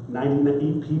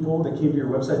 98 people that came to your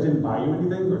website didn't buy you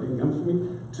anything or didn't come from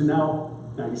you, to now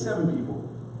 97 people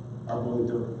are willing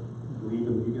to believe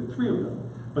and you get 3 of them.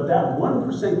 But that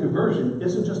 1% conversion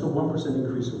isn't just a 1%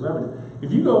 increase in revenue.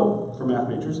 If you go, for math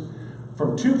majors,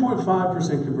 from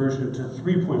 2.5% conversion to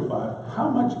 3.5, how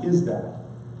much is that?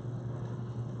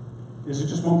 Is it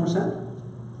just 1%?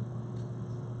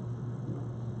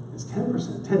 It's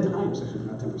 10%, 10 times, actually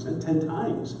not 10%, 10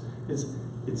 times. It's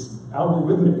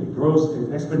algorithmic, it grows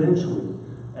exponentially.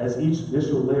 As each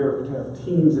initial layer of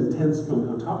teens and tenths come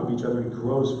on top of each other, it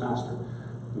grows faster.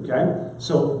 Okay?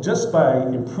 So just by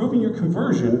improving your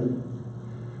conversion,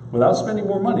 without spending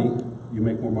more money, you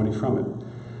make more money from it.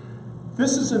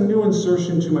 This is a new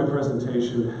insertion to my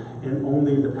presentation in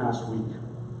only the past week.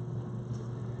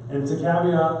 And it's a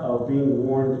caveat of being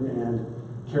warned and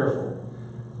careful.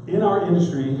 In our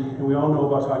industry, and we all know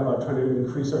about talking about trying to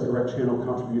increase our direct channel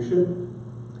contribution.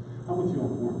 I'm with you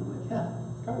on warn. I'm like, yeah,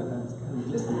 got it, that's got to be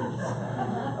listening.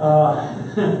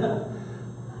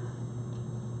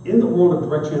 In the world of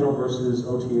direct channel versus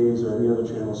OTAs or any other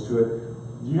channels to it,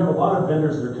 you have a lot of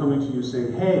vendors that are coming to you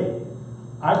saying, hey,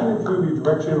 I can improve your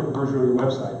direct channel conversion on your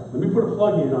website. Let me put a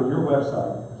plug-in on your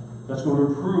website that's going to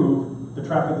improve the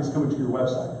traffic that's coming to your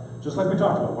website. Just like we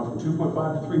talked about, went from 2.5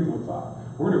 to 3.5.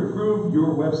 We're going to improve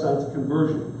your website's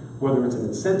conversion, whether it's an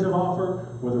incentive offer,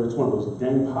 whether it's one of those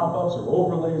dang pop-ups or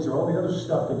overlays or all the other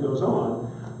stuff that goes on.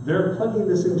 They're plugging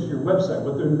this into your website.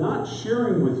 What they're not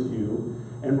sharing with you,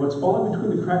 and what's falling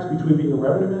between the cracks between being a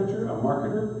revenue manager, a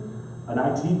marketer, an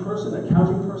IT person, an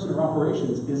accounting person, or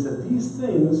operations, is that these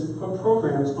things put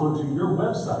programs onto your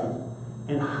website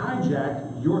and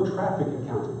hijack your traffic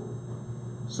accounting.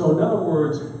 So in other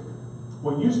words,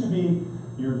 what used to be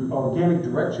your organic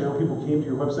direct channel, people came to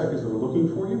your website because they were looking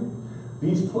for you.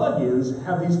 These plugins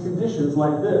have these conditions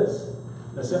like this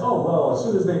that say, oh, well, as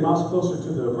soon as they mouse closer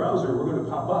to the browser, we're going to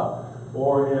pop up.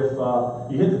 Or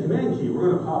if you hit the command key, we're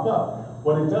going to pop up.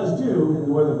 What it does do,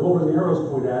 and where the golden arrows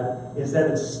point at, is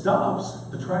that it stops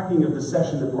the tracking of the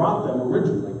session that brought them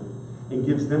originally and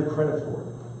gives them credit for it.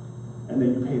 And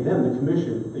then you pay them the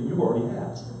commission that you already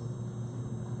had.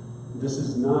 This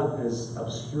is not as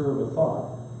obscure of a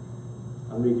thought.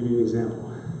 Let me give you an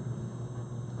example.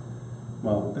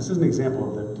 Well, this is an example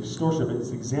of the distortion of it. It's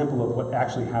an example of what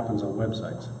actually happens on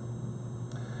websites.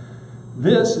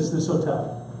 This is this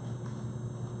hotel.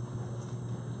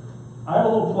 I have a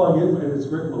little plug-in, and it's a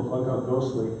great little plug called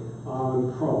Ghostly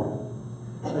on Chrome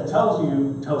that tells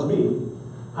me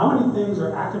how many things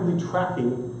are actively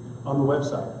tracking on the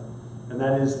website. And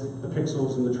that is the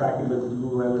pixels and the tracking of the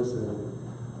Google Analytics and everything.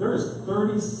 There is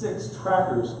 36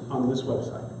 trackers on this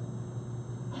website.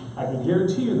 I can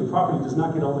guarantee you the property does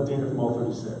not get all the data from all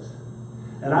 36.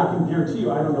 And I can guarantee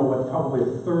you I don't know what probably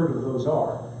a third of those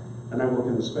are, and I work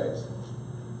in the space.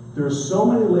 There are so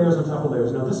many layers on top of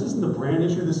layers. Now, this isn't the brand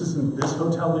issue. This isn't this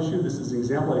hotel issue. This is the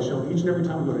example I show each and every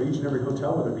time I go to each and every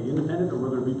hotel, whether it be independent or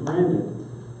whether it be branded.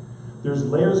 There's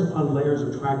layers upon layers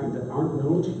of tracking that aren't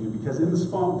known to you because in the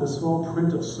small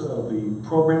print of the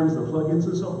programs, the plugins,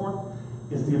 and so forth,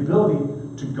 is the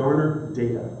ability to garner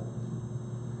data.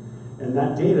 And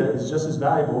that data is just as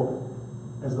valuable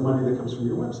as the money that comes from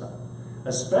your website.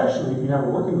 Especially if you have a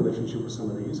working relationship with some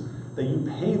of these, that you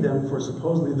pay them for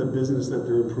supposedly the business that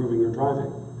they're improving or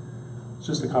driving. It's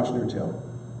just a cautionary tale.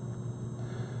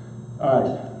 All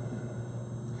right.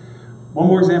 One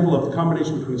more example of the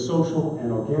combination between social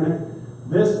and organic.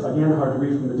 This, again, hard to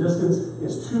read from the distance,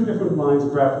 is 2 different lines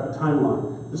graphed a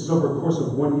timeline. This is over a course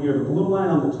of 1 year. The blue line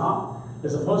on the top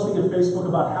is a posting on Facebook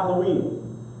about Halloween.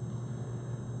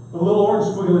 The little orange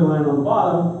squiggly line on the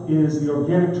bottom is the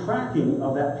organic tracking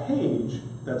of that page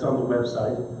that's on the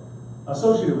website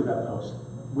associated with that post,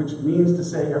 which means to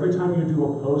say every time you do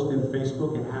a post in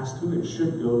Facebook, it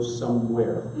should go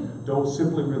somewhere. Don't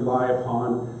simply rely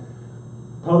upon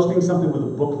posting something with a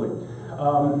book link.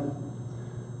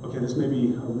 Okay, this may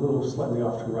be a little slightly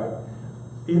off to the right.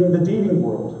 In the dating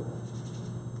world,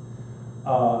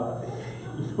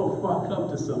 you don't walk up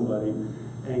to somebody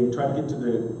and try to get to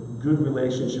the good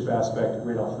relationship aspect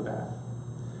right off the bat.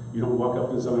 You don't walk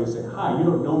up to somebody and say, "Hi, you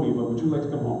don't know me, but would you like to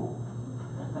come home?"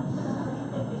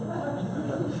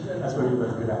 That's what you do,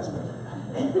 that's a good aspect.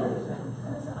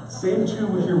 Same true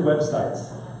with your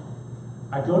websites.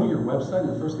 I go to your website and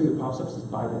the first thing that pops up is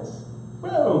buy this.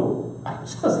 Whoa, I'm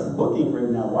just looking right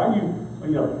now. Why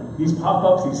are these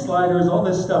pop-ups, these sliders, all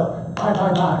this stuff, buy,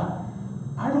 buy, buy.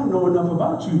 I don't know enough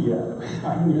about you yet.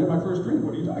 I haven't even had my first drink.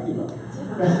 What are you talking about?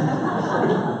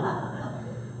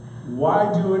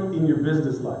 Why do it in your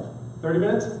business life? 30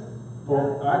 minutes?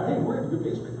 Well, all right, hey, we're at a good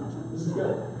pace right now. This is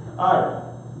good. All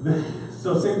right,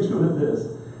 so same true with this.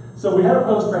 So we had a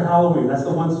post for Halloween. That's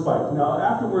the one spike. Now,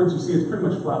 afterwards, you see it's pretty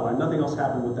much flatline. Nothing else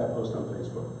happened with that post on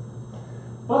Facebook.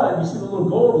 But you see the little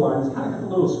gold line. It's kind of got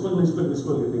the little squiggly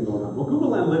thing going on. Well,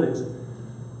 Google Analytics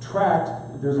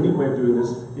tracked, there's a neat way of doing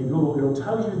this in Google. It'll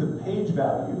tell you the page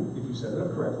value, if you set it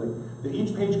up correctly, that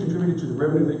each page contributed to the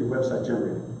revenue that your website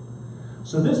generated.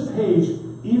 So this page,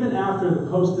 even after the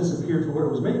post disappeared for what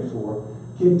it was made for,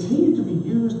 continued to be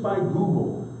used by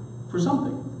Google for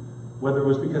something. Whether it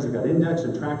was because it got indexed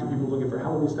and tracked and people looking for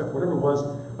Halloween stuff, whatever it was.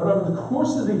 But over the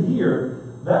course of the year,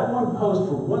 that one post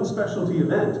for one specialty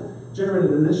event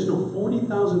generated an additional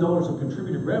 $40,000 of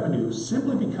contributed revenue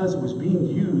simply because it was being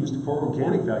used for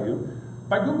organic value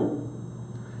by Google.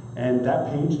 And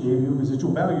that page gave you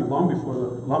residual value long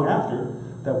after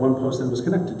that one post that it was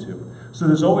connected to. So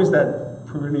there's always that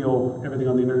perennial, everything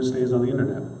on the internet stays on the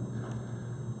internet.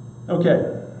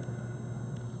 Okay,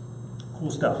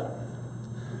 cool stuff.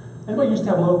 Anybody use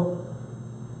Tableau?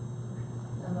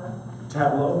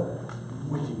 Tableau,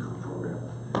 wicked cool program.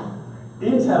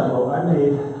 In Tableau, I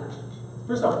made,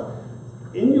 first off,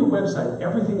 in your website,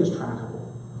 everything is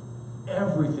trackable.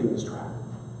 Everything is trackable.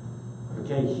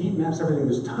 Okay, heat maps, everything.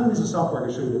 There's tons of software I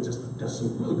can show you that just does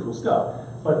some really cool stuff.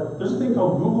 But there's a thing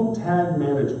called Google Tag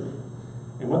Manager.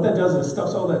 And what that does is it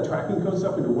stuffs all that tracking code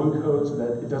stuff into one code so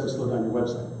that it doesn't slow down your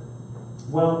website.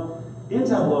 Well, in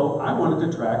Tableau, I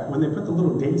wanted to track when they put the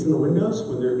little dates in the windows,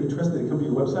 when they're interested, they come to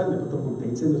your website and they put the little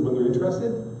dates in as when they're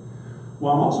interested.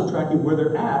 Well, I'm also tracking where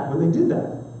they're at when they did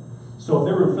that. So if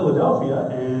they were in Philadelphia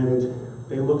and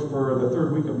they looked for the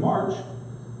third week of March,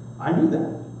 I knew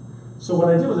that. So what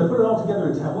I did was I put it all together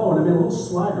in Tableau and I made a little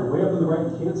slider way up in the right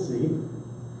you can't see.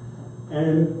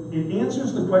 And it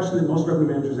answers the question that most revenue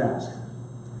managers ask.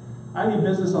 I need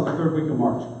business on the third week of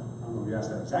March. I don't know if you asked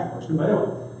that exact question, but anyway.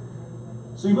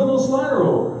 So you put a little slider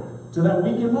over to that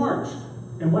week in March.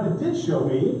 And what it did show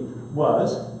me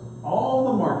was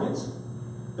all the markets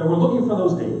that were looking for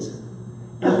those dates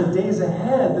and the days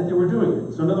ahead that they were doing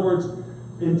it. So in other words,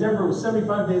 in Denver, it was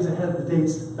 75 days ahead of the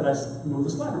dates that I moved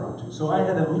the slider onto. So I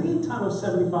had a lead time of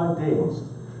 75 days.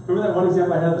 Remember that one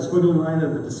example I had, the squiggly line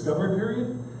of the discovery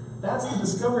period? That's the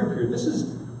discovery period.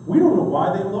 We don't know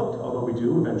why they looked, although we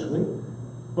do eventually,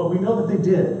 but we know that they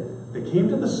did. They came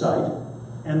to the site,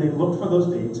 and they looked for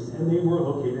those dates, and they were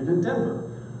located in Denver.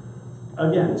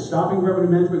 Again, stopping revenue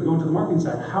management, going to the marketing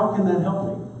side, how can that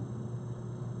help me?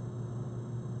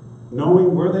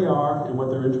 Knowing where they are and what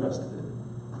they're interested in.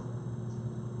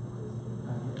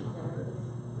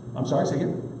 I'm sorry, say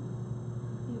again?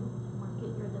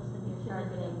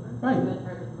 Right.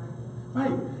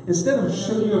 Right. Instead of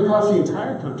shooting you across the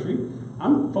entire country,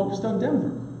 I'm focused on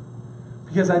Denver.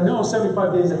 Because I know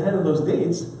 75 days ahead of those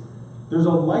dates, there's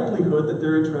a likelihood that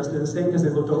they're interested in staying because they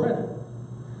looked already.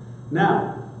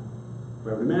 Now,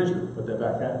 revenue management, put that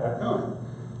back on.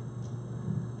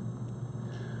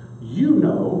 You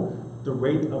know the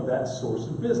rate of that source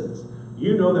of business.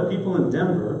 You know that people in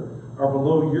Denver are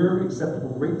below your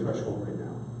acceptable rate threshold right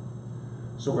now.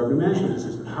 So revenue management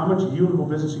is how much yieldable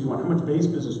business do you want? How much base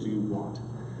business do you want?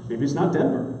 Maybe it's not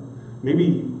Denver.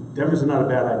 Maybe Denver's not a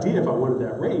bad idea if I wanted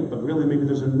that rate, but really maybe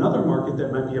there's another market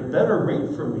that might be a better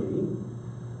rate for me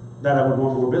that I would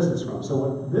want more business from. So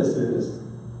what this is,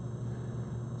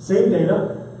 same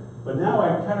data, but now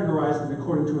I categorize it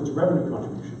according to its revenue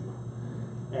contribution.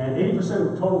 And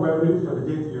 80% of total revenue for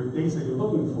the dates that you're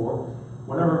looking for,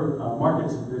 whatever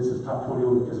markets, this is top 20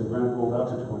 only because it rolled out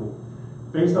to 20,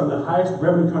 based on the highest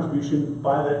revenue contribution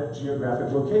by that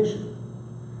geographic location.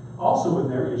 Also in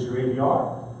there is your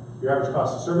ABR, your average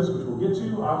cost of service, which we'll get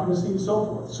to, occupancy, and so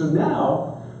forth. So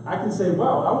now I can say,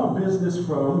 well, I want business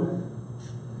from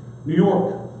New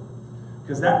York,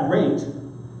 because that rate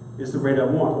is the rate I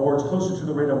want, or it's closer to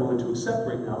the rate I'm willing to accept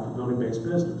right now for building-based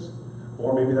business.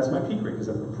 Or maybe that's my peak rate because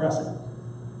I'm compressing.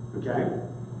 Okay?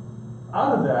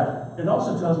 Out of that, it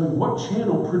also tells me what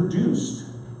channel produced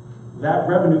that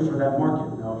revenue for that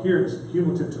market. Now here it's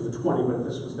cumulative to the 20, but if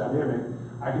this was dynamic,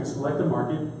 I could select the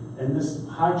market, and this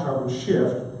pie chart would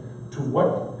shift to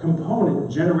what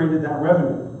component generated that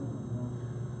revenue.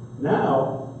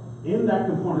 Now, in that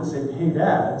component, say paid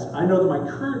ads, I know that my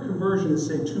current conversion is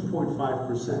say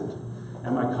 2.5%.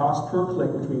 And my cost per click,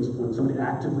 which means when somebody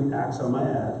actively acts on my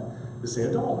ad, is say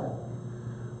 $1.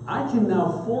 I can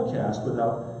now forecast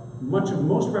without much of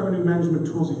most revenue management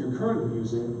tools that you're currently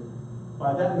using,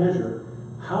 by that measure,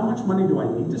 how much money do I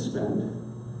need to spend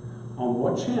on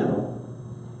what channel,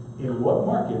 in what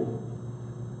market,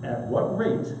 at what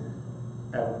rate,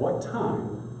 at what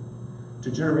time,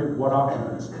 to generate what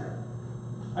occupancy.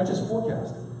 I just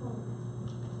forecasted.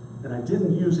 And I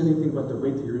didn't use anything but the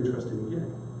rate that you're interested in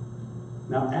getting.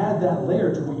 Now add that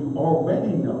layer to what you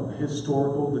already know, the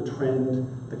historical, the trend,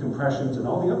 the compressions, and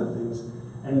all the other things,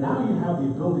 and now you have the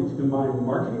ability to combine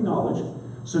marketing knowledge.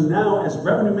 So now as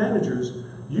revenue managers,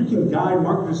 you can guide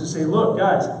marketers to say, look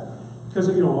guys, because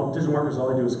digital marketers, all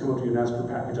they do is come up to you and ask for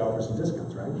package offers and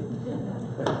discounts, right?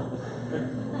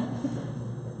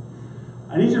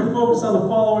 I need you to focus on the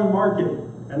following market,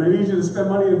 and I need you to spend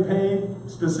money in paid,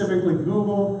 specifically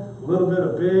Google, a little bit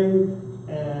of Bing,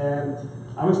 and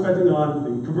I'm expecting on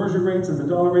the conversion rates and the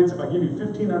dollar rates, if I give you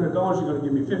 $1,500, you're going to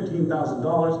give me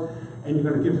 $15,000, and you're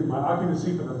going to give my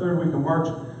occupancy for the third week of March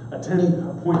a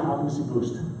 10-point occupancy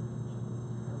boost.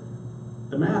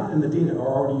 The math and the data are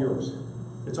already yours.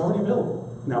 It's already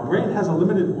available. Now, brand has a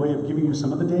limited way of giving you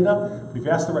some of the data, but if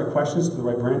you ask the right questions to the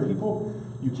right brand people,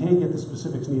 you can get the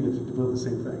specifics needed to build the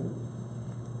same thing.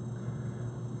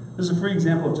 This is a free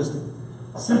example of just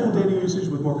simple data usage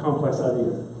with more complex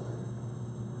ideas.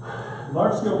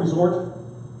 Large-scale resort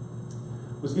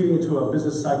was getting into a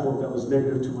business cycle that was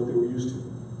negative to what they were used to.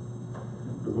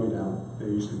 They're going down. They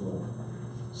used to go up.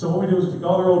 So what we do is we take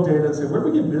all their old data and say, where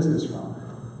do we get business from?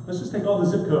 Let's just take all the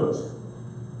zip codes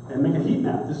and make a heat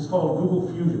map. This is called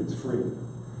Google Fusion. It's free.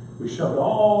 We shoved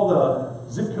all the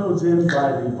zip codes in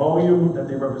by the volume that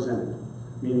they represented.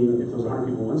 Meaning, if there was 100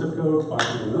 people in one zip code, 5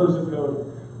 people in another zip code,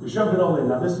 we shoved it all in.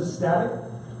 Now this is static,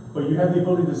 but you have the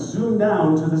ability to zoom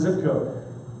down to the zip code.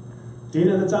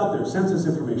 Data that's out there, census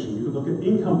information. You can look at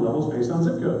income levels based on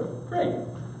zip code. Great.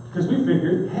 Because we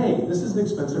figured, hey, this is an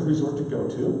expensive resort to go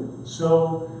to,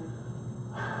 so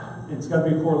it's got to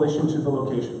be a correlation to the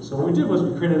location. So what we did was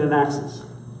we created an axis.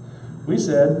 We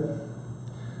said,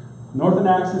 northern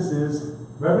axis is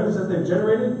revenues that they've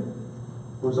generated.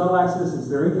 Horizontal axis is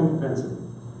their income propensity.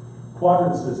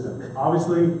 Quadrant system.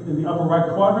 Obviously, in the upper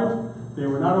right quadrant, they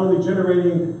were not only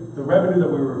generating the revenue that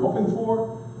we were hoping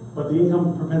for, but the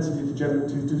income propensity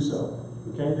to do so.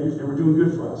 Okay, they were doing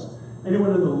good for us.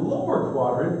 Anyone in the lower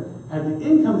quadrant had the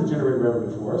income to generate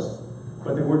revenue for us,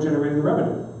 but they weren't generating the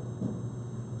revenue.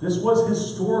 This was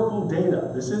historical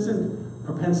data. This isn't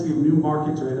propensity of new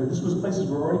markets or anything. This was places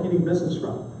we're already getting business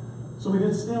from. So we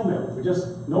did snail mail. We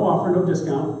just, no offer, no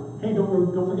discount. Hey,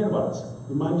 don't forget about us.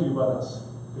 Remind you about us.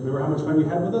 Remember how much fun you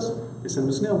had with us? They send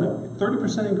them a snail mail.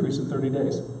 30% increase in 30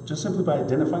 days. Just simply by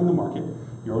identifying the market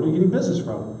you're already getting business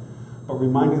from, but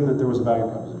reminding them that there was a value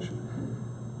proposition.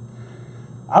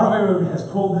 I don't know if anyone has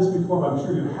pulled this before, but I'm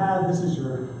sure you had. This is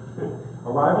your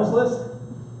arrivals list.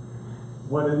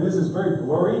 What it is very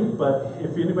blurry, but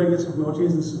if anybody gets from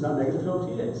OTAs, this is not negative to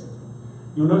OTAs.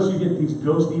 You'll notice you get these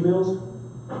ghost emails.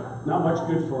 Not much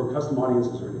good for custom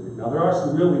audiences or anything. Now, there are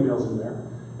some real emails in there,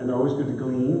 and they're always good to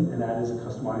glean and add as a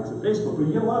custom audience on Facebook. But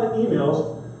you get a lot of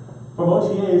emails from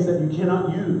OTAs that you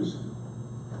cannot use.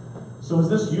 So is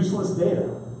this useless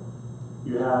data?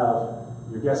 You have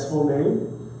your guest's full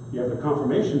name, you have their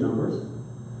confirmation numbers,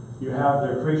 you have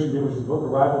their creation date, which is book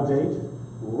arrival date,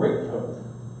 rate code.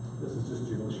 This is just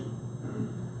gibberish.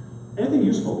 Anything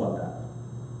useful about that?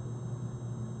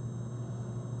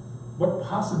 What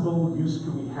possible use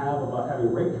could we have about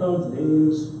having rate codes,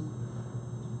 names,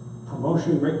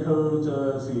 promotion rate codes,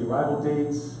 see arrival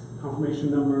dates, confirmation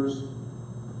numbers?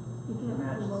 If you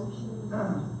have promotions.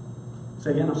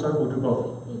 Say again, I'm sorry, we'll do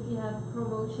both. If you have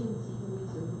promotions, you can use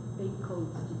the rate codes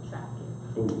to track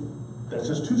it. Ooh, that's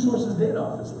just two sources of data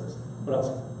off this list. What else?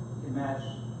 You can match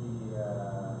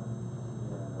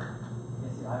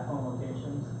the iPhone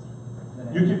locations.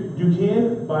 You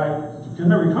can by,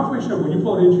 remember your confirmation number, when you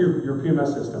pull it into your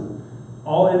PMS system,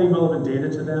 all any relevant data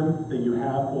to them that you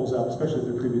have pulls up, especially if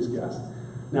they're previous guests.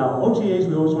 Now, OTAs,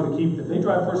 we always want to keep, if they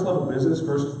drive first level business,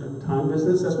 first time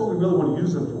business, that's what we really want to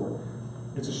use them for.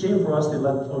 It's a shame for us to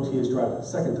let OTAs drive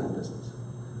second time business,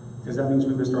 because that means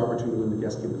we missed our opportunity when the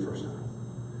guest came the first time.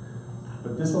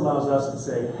 But this allows us to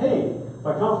say, hey,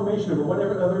 by confirmation of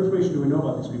whatever other information do we know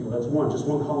about these people? That's one, just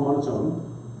one column on its own,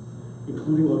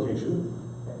 including location.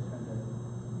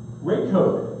 Rate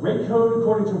code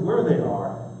according to where they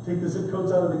are. Take the zip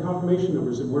codes out of the confirmation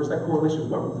numbers and where's that correlation?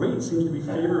 What rate seems to be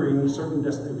favoring certain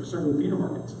feeder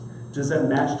markets? Does that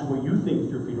match to what you think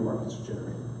your feeder markets are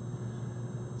generating?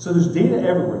 So there's data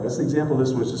everywhere. That's the example of this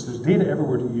one. It's just there's data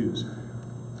everywhere to use.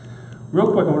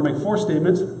 Real quick, I want to make 4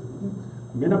 statements.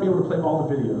 I may not be able to play all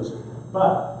the videos,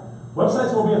 but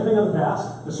websites will be a thing of the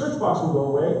past. The search box will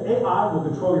go away. AI will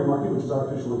control your market, which is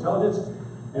artificial intelligence.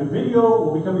 And video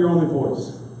will become your only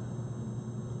voice.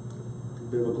 A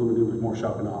bit of a gloom and doom, but more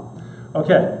shock and awe.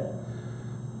 Okay.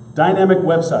 Dynamic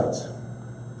websites.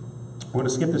 I'm going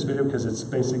to skip this video because it's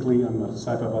basically, I'm a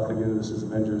sci-fi buff again. This is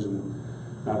Avengers, and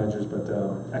not Avengers, but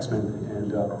X-Men.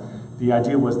 And the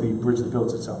idea was the bridge that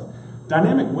builds itself.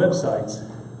 Dynamic websites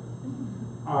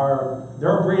there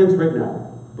are brands right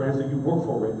now, brands that you work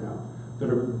for right now, that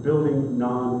are building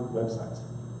non-websites.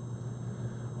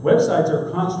 Websites are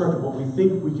a construct of what we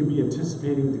think we can be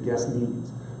anticipating the guest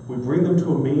needs. We bring them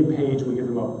to a main page, and we give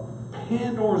them a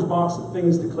Pandora's box of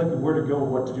things to click and where to go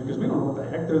and what to do, because we don't know what the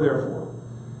heck they're there for.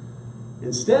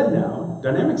 Instead now,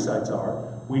 dynamic sites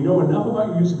we know enough about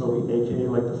your usability, aka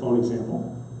like the phone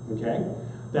example, okay,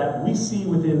 that we see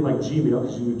within like Gmail,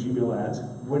 because you do Gmail ads,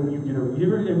 when you get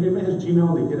everybody has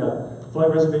Gmail and they get a flight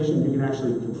reservation, you can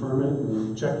actually confirm it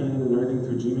and check in and everything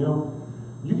through Gmail.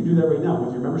 You can do that right now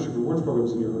with your membership rewards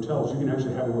programs in your hotels. You can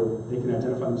actually have it where they can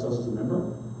identify themselves as a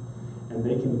member, and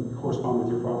they can correspond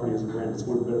with your property as a brand. It's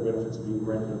one of the better benefits of being a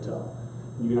branded hotel.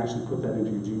 You can actually put that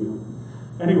into your Gmail.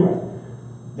 Anyway,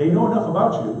 they know enough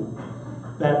about you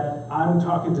that I'm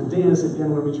talking to Dan and say,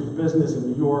 Dan, I'm going to meet you for business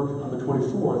in New York on the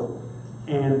 24th.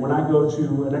 And when I go to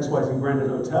an XYZ branded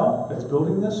hotel that's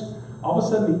building this, all of a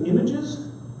sudden the images,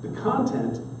 the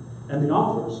content, and the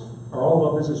offers are all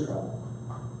about business travel.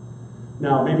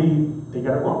 Now, maybe they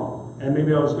got it wrong, and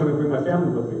maybe I was going to bring my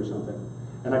family with me or something.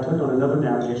 And I click on another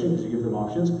navigation, because you give them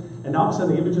options, and all of a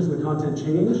sudden the images and the content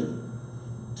change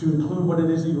to include what it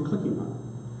is that you were clicking on.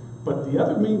 But the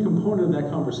other main component of that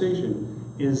conversation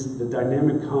is the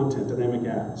dynamic content, dynamic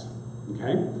ads,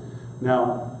 okay?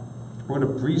 Now, we're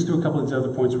going to breeze through a couple of these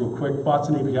other points real quick. Bots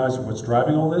and APIs are what's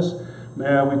driving all this. We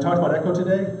talked about Echo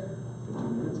today.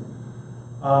 15 minutes.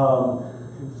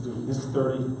 This is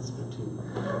 30, this is 15.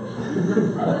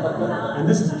 And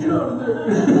this is, get out of there.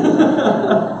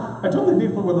 I totally need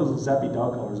to put one of those zappy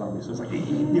dog collars on me, so it's like,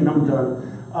 you know, I'm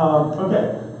done.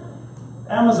 Okay.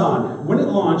 Amazon, when it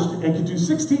launched, it could do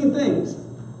 16 things.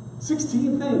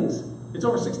 16 things. It's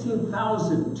over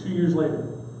 16,000 2 years later.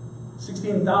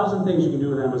 16,000 things you can do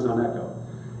with Amazon Echo.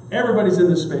 Everybody's in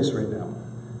this space right now,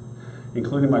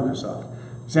 including Microsoft.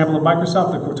 Example of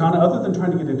Microsoft, the Cortana, other than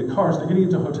trying to get into cars, they're getting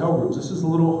into hotel rooms. This is a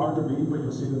little hard to read, but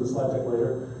you'll see it in the slide deck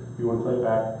later if you want to play it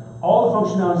back. All the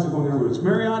functionalities are going in rooms.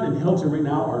 Marriott and Hilton right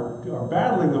now are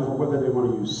battling over whether they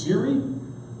want to use Siri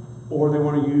or they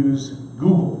want to use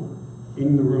Google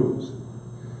in the rooms.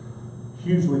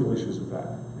 Huge legal issues with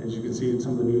that. As you can see in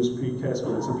some of the news precasts,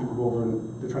 when some people go over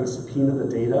and they're trying to subpoena the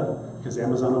data, because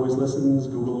Amazon always listens,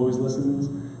 Google always listens,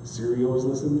 Siri always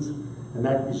listens, and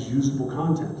that is usable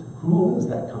content. Who owns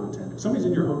that content? If somebody's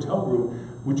in your hotel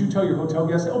room, would you tell your hotel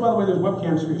guests, oh, by the way, there's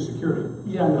webcams for your security?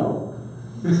 Yeah, no.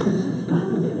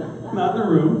 Not in the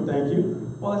room, thank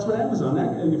you. Well, that's what Amazon,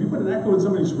 if you put an Echo in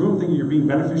somebody's room thinking you're being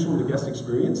beneficial to the guest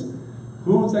experience,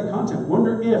 who owns that content?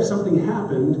 Wonder if something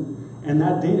happened and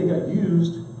that data got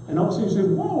used, and all of a sudden you say,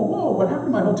 whoa, what happened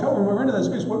to my hotel room? I rented that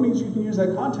space. What means you can use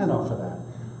that content off of that?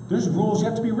 There's rules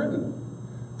yet to be written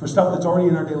for stuff that's already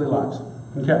in our daily lives.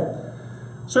 Okay.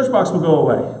 Search box will go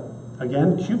away.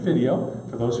 Again, cute video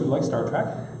for those who like Star Trek.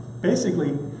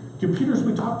 Basically, computers,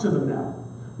 we talk to them now.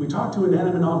 We talk to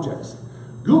inanimate objects.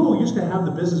 Google used to have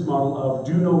the business model of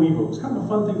do no evil. It was kind of a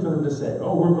fun thing for them to say.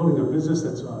 Oh, we're building a business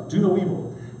that's do no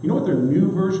evil. You know what their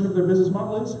new version of their business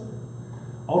model is?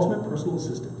 Ultimate personal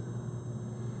assistant.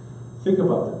 Think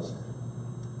about this.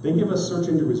 They give us search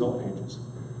engine result pages,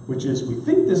 which is, we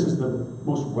think this is the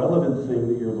most relevant thing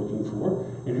that you're looking for,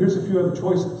 and here's a few other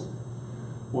choices.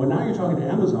 Well, now you're talking to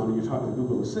Amazon, and you're talking to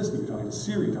Google Assistant, you're talking to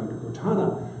Siri, you're talking to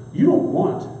Cortana. You don't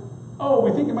want, oh,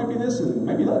 we think it might be this, and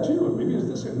maybe that too, and maybe it's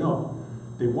this here. No.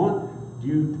 They want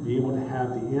you to be able to have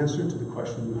the answer to the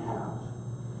question you have.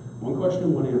 One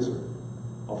question, one answer.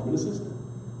 Ultimate assistant.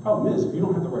 Problem is, if you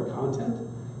don't have the right content,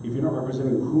 if you're not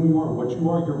representing who you are and what you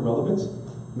are, your relevance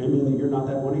may mean that you're not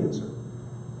that one answer.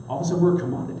 all of a sudden we're a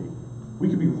commodity. We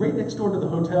could be right next door to the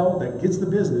hotel that gets the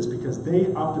business because they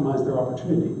optimized their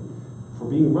opportunity for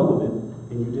being relevant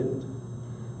and you didn't.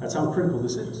 That's how critical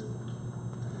this is.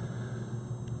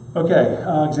 Okay,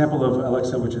 example of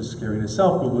Alexa, which is scary in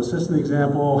itself. Google Assistant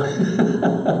example.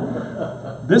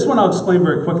 This one I'll explain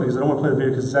very quickly because I don't want to play the video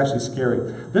because it's actually scary.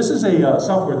 This is a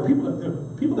software. The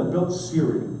people that built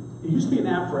Siri, it used to be an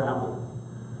app for Apple.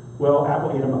 Well,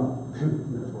 Apple ate them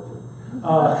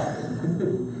up.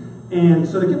 And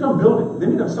so they kept on building. They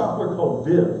made a software called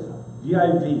Viv,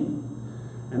 V-I-V.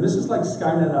 And this is like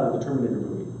Skynet out of the Terminator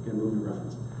movie, again, movie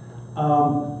reference.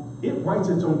 It writes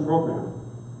its own program.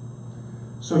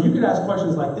 So you could ask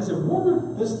questions like, is it warmer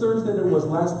this Thursday than it was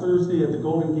last Thursday at the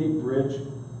Golden Gate Bridge?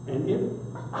 And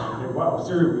wow,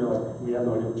 Siri would be like, we have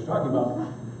no idea what you're talking about.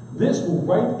 This will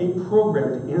write a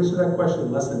program to answer that question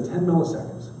in less than 10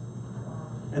 milliseconds.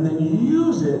 And then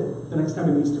use it the next time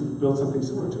it needs to build something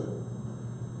similar to it.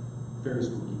 Very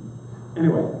spooky.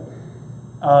 Anyway,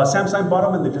 Samsung bought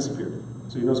them and they disappeared.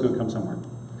 So you know it's going to come somewhere.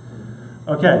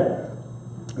 Okay,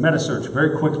 meta search,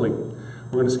 very quickly.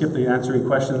 We're going to skip the answering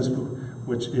questions,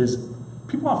 which is,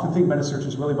 people often think meta search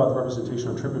is really about the representation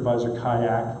on TripAdvisor,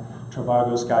 Kayak,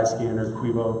 Trivago, Skyscanner,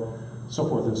 Quibo, so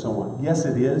forth and so on. Yes,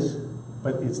 it is,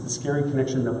 but it's the scary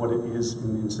connection of what it is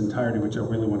in its entirety, which I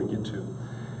really want to get to.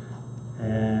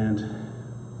 And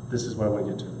this is what I want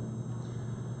to get to.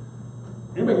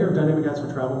 Anybody hear of dynamic ads for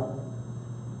travel?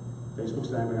 Facebook's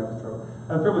dynamic ads for travel.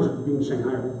 I had the privilege of being in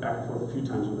Shanghai back and forth a few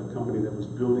times with a company that was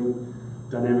building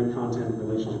dynamic content in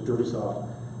relation to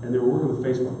Dirtysoft, and they were working with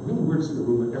Facebook. Really weird to sit in the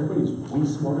room, but everybody's way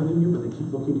smarter than you, but they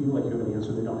keep looking at you like you have an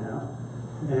answer they don't have.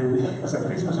 And it's like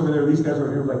Facebook's over there, these guys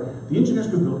are here, like the engineers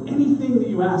could build anything that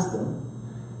you asked them,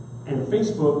 and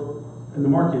Facebook and the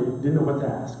market didn't know what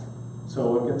to ask.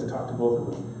 So I get to talk to both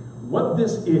of them. What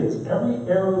this is, every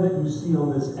arrow that you see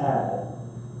on this ad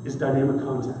is dynamic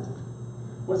content.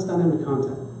 What's dynamic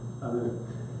content?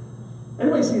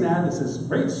 Anybody see an ad that says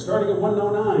rates starting at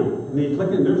 109? And then you click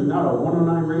it and there's not a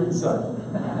 109 rate inside.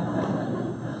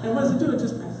 And what does it do? It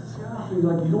just pisses you off. And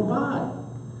you're like, you don't buy.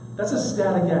 That's a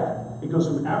static ad. It goes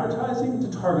from advertising to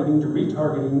targeting to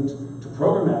retargeting to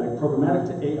programmatic, programmatic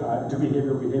to AI, to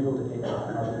behavioral, behavioral to AI,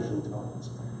 artificial intelligence.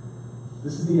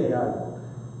 This is the AI world.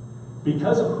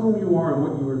 Because of whom you are and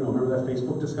what you know. Remember that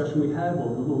Facebook discussion we had? Well,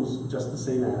 Google's just the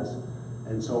same as,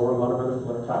 and so are a lot of other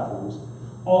platforms.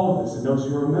 All of this, it knows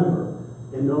you're a member.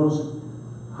 It knows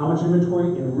how much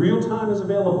inventory in real time is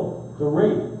available, the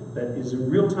rate that is in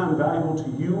real time valuable to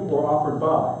you or offered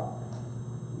by,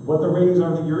 what the ratings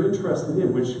are that you're interested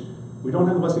in, which we don't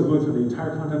have the blessing of going through the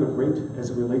entire content of rate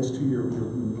as it relates to your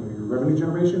revenue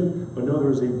generation, but know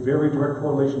there is a very direct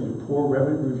correlation to poor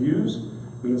revenue reviews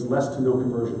means less to no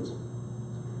conversions.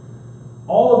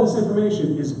 All of this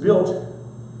information is built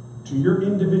to your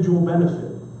individual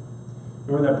benefit.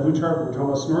 Remember that blue chart we're talking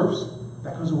about Smurfs?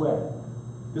 That goes away.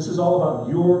 This is all about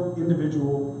your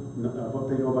individual, what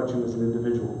they know about you as an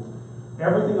individual.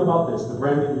 Everything about this, the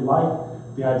brand that you like,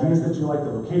 the ideas that you like,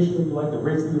 the location that you like, the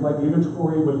rates that you like, the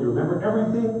inventory, what you remember,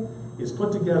 everything is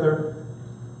put together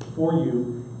for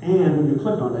you, and when you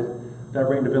click on it, that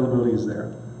rate and availability is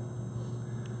there.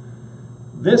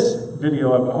 This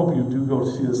video, I hope you do go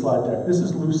to see the slide deck. This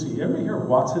is Lucy. Everybody hear of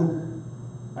Watson?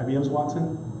 IBM's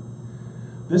Watson?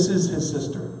 This is his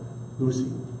sister, Lucy.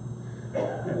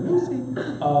 And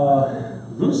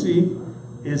Lucy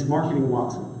is marketing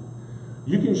Watson.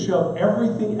 You can shove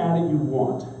everything at it you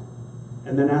want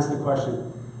and then ask the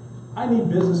question, I need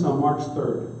business on March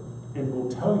 3rd, and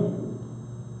we'll tell you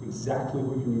exactly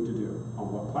what you need to do,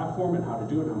 on what platform and how to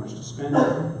do it, how much to spend,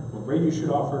 what rate you should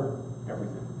offer,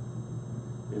 everything.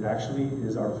 It actually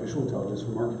is artificial intelligence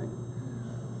for marketing.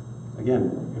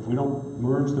 Again, if we don't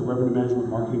merge the revenue management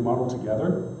marketing model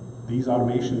together, these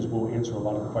automations will answer a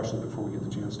lot of the questions before we get the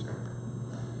chance to.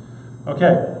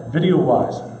 Okay,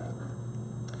 video-wise.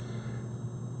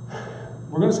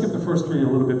 We're going to skip the first three a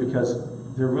little bit because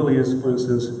there really is, for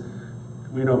instance,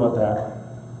 we know about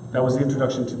that. That was the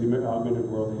introduction to the augmented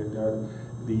world, excuse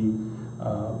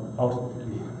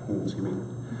me.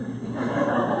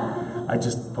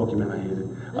 Pokemon, I hate it.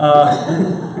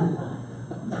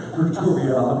 Virtual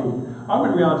reality.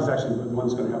 Augmented reality is actually the one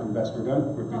that's going to happen best. We're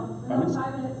done? We're 5 minutes?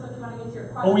 5 minutes, so if you want to get to your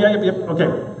question. Oh, yep, okay.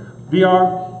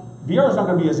 VR is not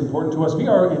going to be as important to us.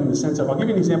 VR in the sense of, I'll give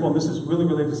you an example, and this is really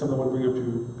related to something I want to bring up to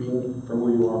being from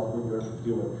where you are, from what you have to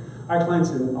deal with. I have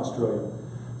clients in Australia.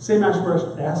 Same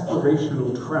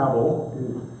aspirational travel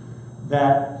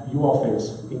that you all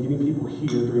face in getting people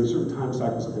here during certain time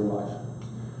cycles of their life.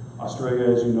 Australia,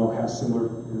 as you know, has similar,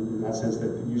 in that sense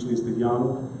that usually it's the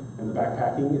young and the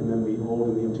backpacking, and then the old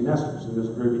and the empty nesters. And there's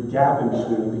a very big gap in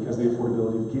between them because of the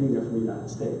affordability of getting there from the United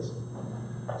States.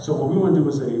 So what we want to do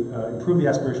is improve the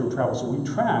aspirational travel. So we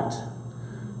tracked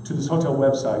to this hotel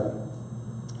website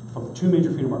from 2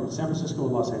 major feeder markets, San Francisco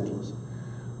and Los Angeles,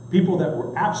 people that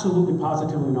were absolutely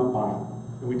positively not buying.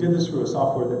 And we did this through a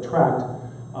software that tracked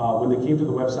when they came to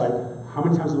the website, how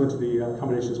many times they went to the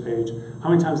accommodations page, how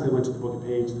many times they went to the booking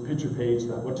page, the picture page,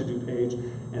 the what to do page,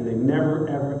 and they never,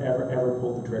 ever, ever, ever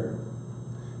pulled the trigger.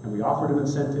 And we offered them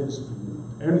incentives,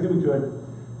 everything we could,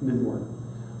 and it didn't work.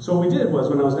 So what we did was,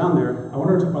 when I was down there, I went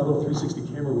over and took my little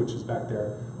 360 camera, which is back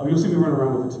there. Oh, you'll see me running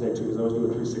around with it today too, because I always do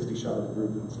a 360 shot of the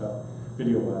group and stuff,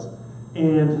 video-wise.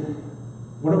 And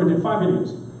went over and did 5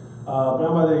 videos.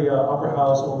 Down by the Opera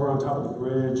House, over on top of the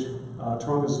bridge,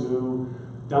 Taronga Zoo,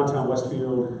 downtown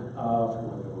Westfield, I forget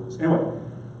what that was. Anyway,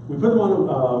 we put them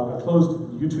on a closed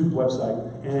YouTube website,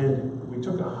 and we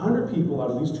took 100 people out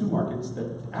of these 2 markets that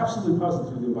absolutely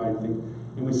positively didn't buy anything,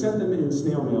 and we sent them in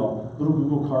snail mail little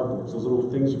Google cardboards, those little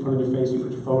things you put on your face, you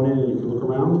put your phone in, and you can look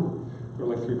around. They're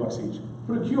like $3 each.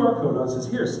 Put a QR code on it,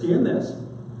 says, here, scan this.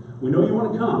 We know you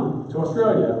want to come to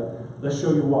Australia, let's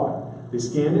show you why. They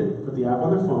scanned it, put the app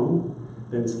on their phone,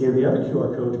 then scanned the other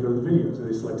QR code to go to the videos, and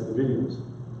they selected the videos.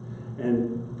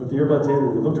 And put the earbuds in,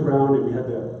 and we looked around, and we had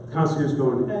the concierge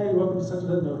going, hey, welcome to such and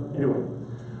such. No. Anyway,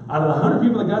 out of the 100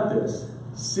 people that got this,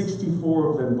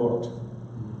 64 of them booked.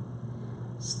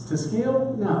 To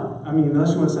scale? No. I mean,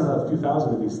 unless you want to send out a few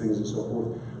thousand of these things and so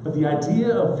forth. But the idea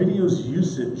of video's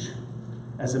usage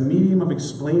as a medium of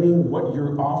explaining what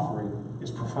you're offering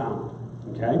is profound.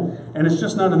 Okay? And it's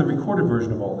just not in the recorded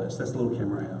version of all this. That's the little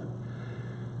camera I have.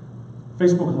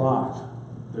 Facebook Live.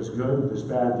 There's good, there's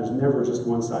bad, there's never just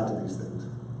one side to these things.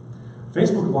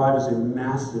 Facebook Live is a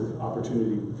massive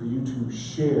opportunity for you to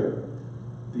share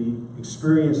the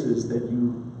experiences that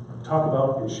you talk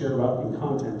about and share about in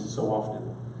content so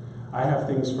often. I have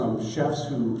things from chefs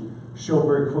who show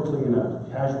very quickly in a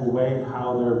casual way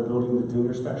how they're building the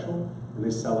dinner special, and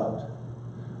they sell out.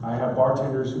 I have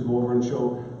bartenders who go over and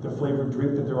show the flavored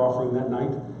drink that they're offering that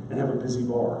night and have a busy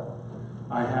bar.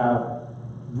 I have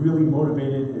really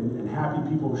motivated and happy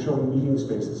people showing meeting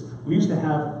spaces. We used to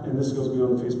have, and this goes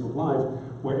beyond Facebook Live,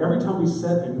 where every time we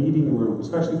set a meeting room,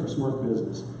 especially for smart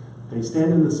business, they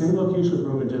stand in the same location of the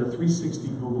room and did a 360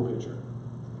 Google picture.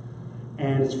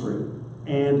 And it's free.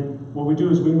 And what we do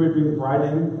is we bring the bride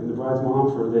in and the bride's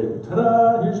mom for the day.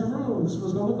 Ta-da, here's your room, this is what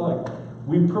it's gonna look like.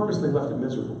 We purposely left it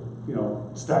miserable. You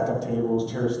know, stacked up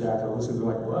tables, chairs stacked, all this, and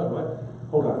they're like, what?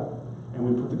 Hold on. And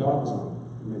we put the goggles on.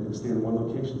 And made them stand in one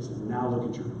location and said, now look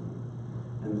at your room.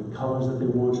 And the colors that they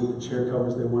wanted, the chair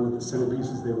covers they wanted, the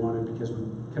centerpieces they wanted, because we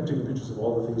kept taking pictures of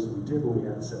all the things that we did when we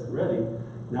had it set ready.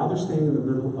 Now they're staying in the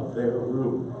middle of their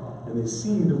room. And they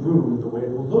see the room the way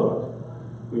it will look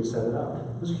when you set it up.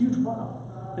 It's a huge wow.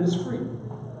 And it's free.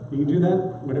 You can do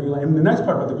that whenever you like. And the nice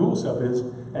part about the Google stuff is,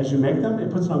 as you make them,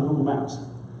 it puts it on Google Maps.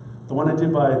 The one I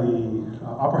did by the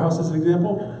Opera House as an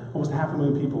example, almost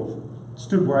 500,000 people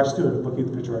stood where I stood looking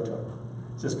at the picture I took.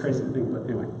 It's just crazy to think, but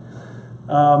anyway.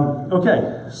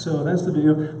 Okay, so that's the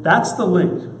video. That's the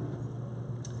link.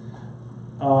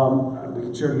 We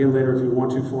can share it again later if you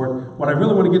want to for it. What I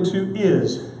really want to get to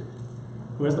is,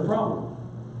 who has the problem?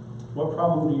 What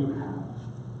problem do you have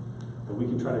that we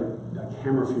can try to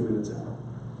hammer a few minutes out?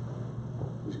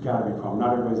 There's got to be a problem.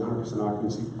 Not everybody's 100%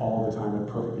 occupancy all the time at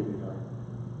perfect API.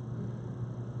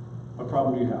 What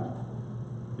problem do you have?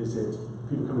 Is it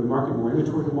people coming to market, more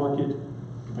inventory to market,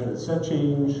 competitive set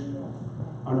change,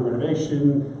 under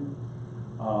renovation,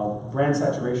 brand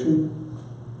saturation?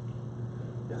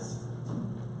 Yes.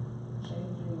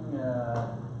 Changing, the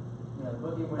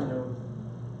booking window,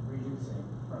 reducing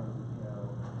from,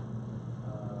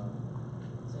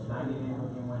 say 90-day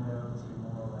booking window to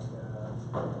more like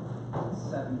a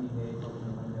 70-day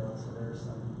booking window. So there's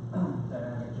some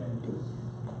dynamic changes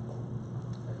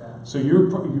like that. So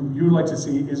you would like to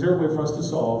see, is there a way for us to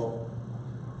solve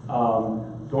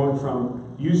going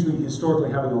from usually historically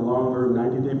having a longer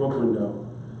 90-day book window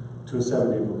to a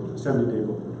 70-day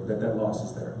book window, that loss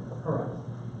is there? Correct.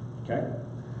 Okay.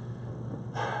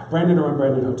 Branded or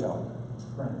unbranded hotel?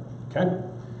 Branded. Okay.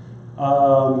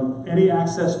 Any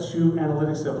access to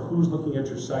analytics of who's looking at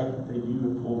your site that you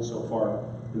have pulled so far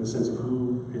in the sense of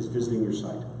who is visiting your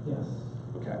site? Yes.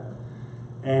 Okay.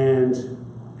 And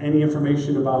any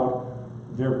information about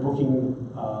their booking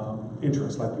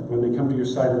interest, like when they come to your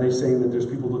site, are they saying that there's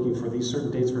people looking for these certain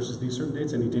dates versus these certain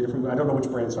dates? Any data from, I don't know which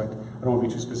brand, so I don't want to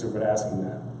be too specific about asking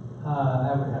that.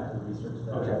 I would have to research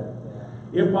that. Okay.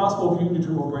 Yeah. If possible, if you can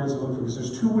determine what brands they're looking for, because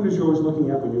there's 2 windows you're always looking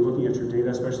at when you're looking at your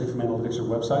data, especially from analytics or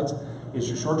websites. It's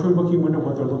your short-term booking window,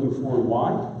 what they're looking for and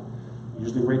why.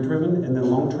 usually rate driven, and then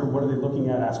long term, what are they looking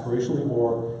at aspirationally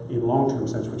or in long term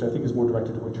sense, which I think is more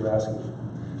directed to what you're asking.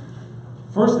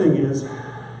 First thing is,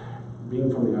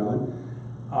 being from the island,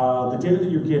 the data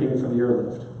that you're getting for the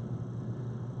airlift.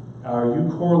 Are you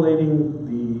correlating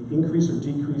the increase or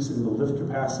decrease in the lift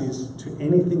capacities to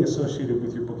anything associated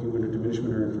with your booking window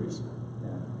diminishment or increase?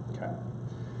 Yeah. Okay.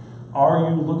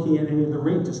 Are you looking at any of the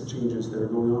rate changes that are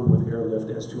going on with airlift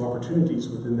as to opportunities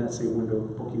within that same window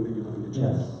of booking that you're looking to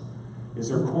change? Yes. Is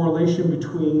there a correlation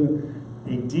between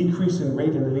a decrease in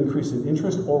rate and an increase in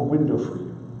interest or window for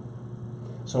you?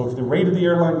 So if the rate of the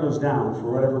airline goes down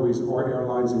for whatever reason, or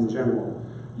airlines in general,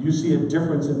 you see a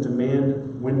difference in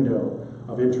demand window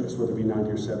of interest, whether it be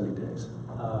 90 or 70 days.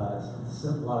 A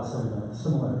lot of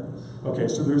similarities. Okay,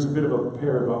 so there's a bit of a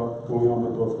pair going on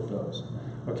with both of those.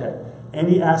 Okay,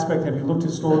 any aspect, have you looked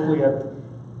historically at,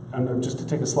 just to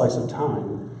take a slice of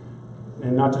time,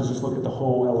 and not to just look at the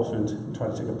whole elephant and try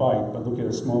to take a bite, but look at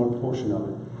a smaller portion of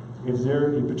it. Is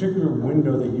there a particular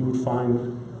window that you would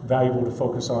find valuable to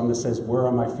focus on that says, where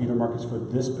are my feeder markets for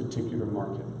this particular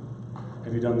market?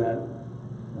 Have you done that?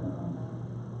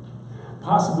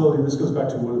 Possibility, and this goes back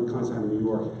to one of the clients I have in New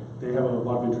York, they have a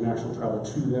lot of international travel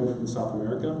to them from South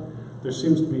America. There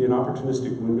seems to be an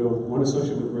opportunistic window, one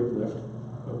associated with rate lift,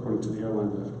 according to the airline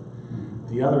lift.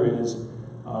 The other is,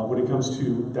 when it comes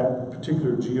to that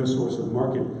particular geo source of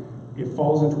market, it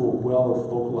falls into a well of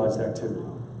localized activity.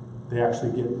 They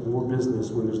actually get more business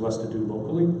when there's less to do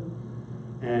locally.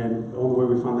 And the only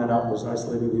way we found that out was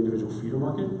isolating the individual feeder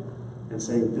market and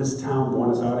saying this town,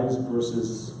 Buenos Aires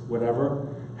versus whatever,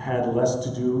 had less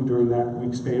to do during that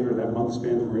week span or that month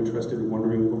span that we're interested in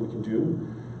wondering what we can do.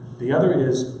 The other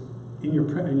is, in your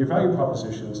value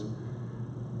propositions,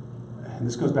 and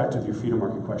this goes back to your feeder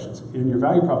market questions, in your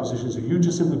value propositions, are you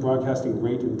just simply broadcasting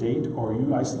rate and date, or are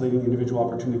you isolating individual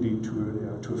opportunity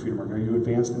to a feeder market? Are you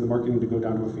advanced in the marketing to go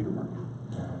down to a feeder market?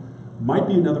 Might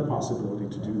be another possibility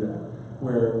to do that,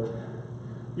 where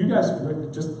you guys,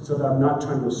 just so that I'm not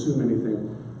trying to assume anything,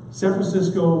 San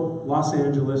Francisco, Los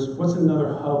Angeles, what's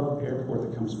another hub airport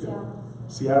that comes through?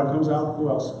 Seattle comes out, who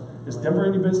else? Is Denver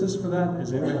any business for that?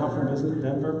 Is anybody out for business in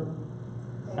Denver?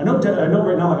 I know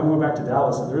right now, like I'm going back to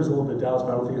Dallas, and there is a little bit of Dallas,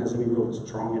 but I don't think it has any real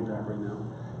strong impact right now.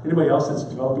 Anybody else that's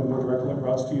developing more direct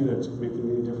routes to you that's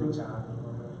making any difference?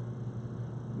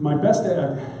 My best,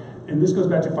 and this goes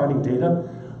back to finding data,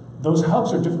 those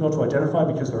hubs are difficult to identify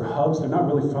because they're hubs, they're not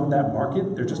really from that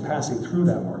market, they're just passing through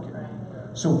that market.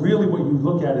 So really what you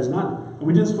look at is not, and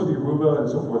we did this with the Aruba and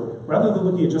so forth, rather than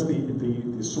looking at just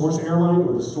the source airline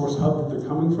or the source hub that they're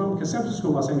coming from, because San Francisco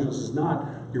and Los Angeles is not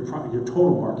your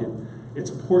total market, it's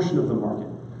a portion of the market.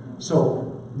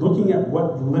 So looking at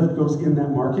what lift goes in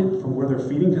that market from where they're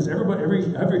feeding, because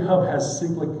every hub has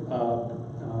cyclic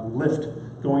lift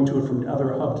going to it from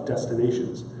other hub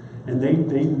destinations. And I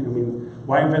mean,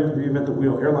 why reinvent the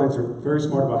wheel? Airlines are very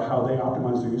smart about how they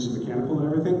optimize their use of mechanical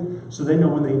and everything, so they know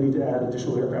when they need to add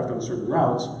additional aircraft on certain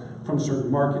routes from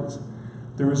certain markets.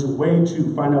 There is a way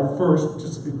to find out first,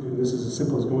 and this is as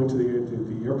simple as going to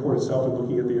the airport itself and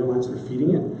looking at the airlines that are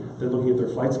feeding it, then looking at their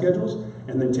flight schedules,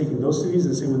 and then taking those cities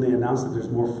and seeing when they announce that there's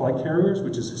more flight carriers,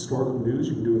 which is historical news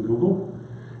you can do in Google.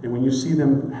 And when you see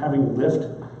them having lift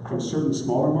from certain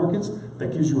smaller markets,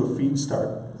 that gives you a feed start.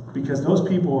 Because those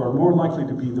people are more likely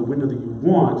to be the window that you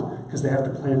want because they have to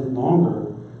plan longer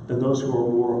than those who are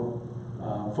more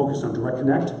focused on direct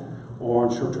connect or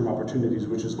on short-term opportunities,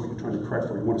 which is what you're trying to correct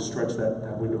for. You want to stretch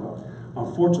that window out.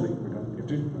 Unfortunately, we're done.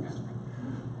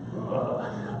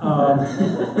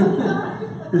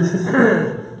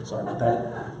 Sorry about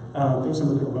that. There's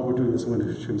something while we're doing this, I'm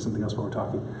going to show you something else while we're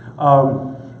talking.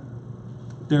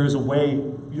 There is a way,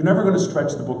 you're never going to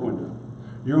stretch the book window.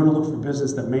 You're going to look for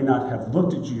business that may not have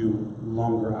looked at you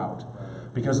longer out.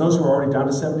 Because those who are already down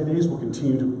to 70 days will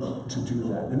continue to do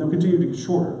that. And they'll continue to get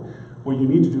shorter. What you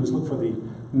need to do is look for the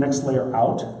next layer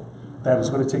out that is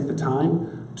going to take the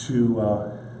time to,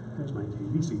 there's my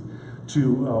ABC,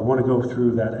 to want to go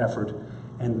through that effort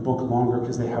and book longer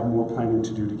because they have more planning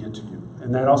to do to get to you.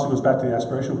 And that also goes back to the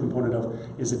aspirational component of,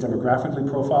 is it demographically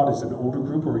profiled? Is it an older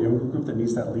group or a younger group that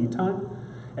needs that lead time?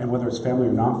 And whether it's family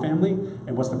or non-family,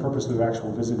 and what's the purpose of their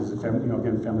actual visit? Is it family,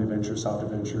 again, family venture, soft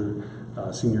adventure,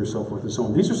 senior, so forth and so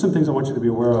on. These are some things I want you to be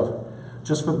aware of,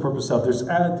 just for the purpose of, these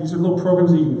are little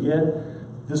programs that you can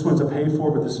get. This one's a pay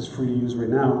for, but this is free to use right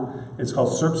now. It's called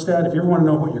SERPstat. If you ever want to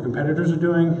know what your competitors are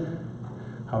doing,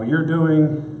 how you're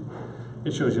doing,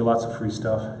 it shows you lots of free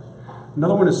stuff.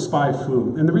 Another one is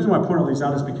SpyFu. And the reason why I point all these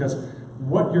out is because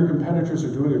what your competitors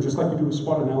are doing are just like you do a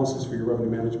SWOT analysis for your revenue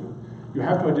management. You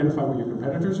have to identify what your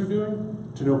competitors are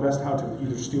doing to know best how to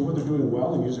either steal what they're doing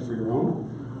well and use it for your own,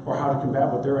 or how to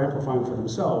combat what they're amplifying for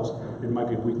themselves it might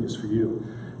be a weakness for you.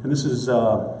 And this is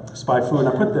Spy Fu, and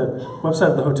I put the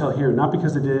website of the hotel here, not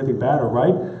because they did anything bad or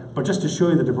right, but just to show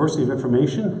you the diversity of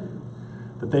information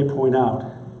that they point out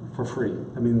for free.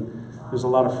 I mean, there's a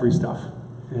lot of free stuff.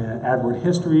 AdWord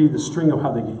history, the string of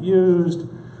how they get used,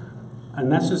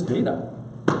 and that's just data.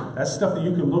 That's stuff that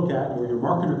you can look at or your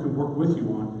marketer can work with you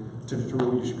on to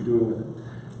determine what you should be doing with it.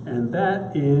 And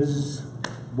that is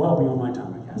well beyond my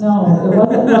time, I guess. No, it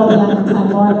wasn't well beyond your time,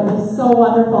 Lauren. It was so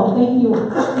wonderful. Thank you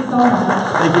so much.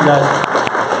 Thank you, guys.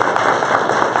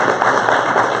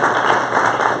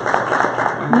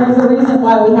 There's a reason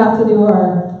why we have to do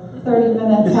our 30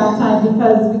 minutes halftime,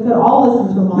 because we could all listen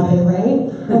to him all day, right?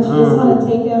 Don't you just want to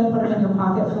take him, put him in your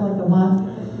pocket for like a month?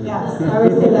 Yes, I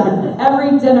always say that.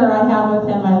 Every dinner I have with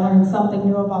him, I learned something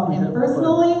new about him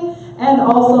personally, and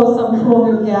also some cool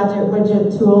new gadget,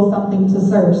 widget, tool, something to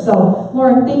search. So,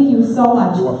 Lauren, thank you so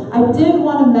much. I did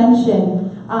want to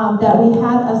mention that we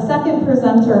had a second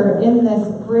presenter in this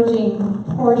bridging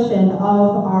portion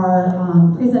of our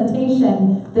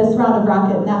presentation this round of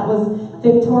Rocket, and that was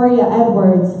Victoria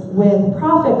Edwards with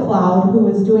Profit Cloud, who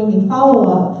was doing a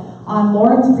follow-up on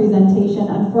Lauren's presentation.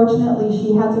 Unfortunately,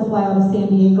 she had to fly out of San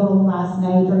Diego last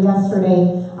night or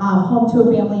yesterday, home to a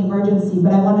family emergency,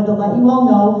 but I wanted to let you all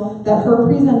know that her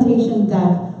presentation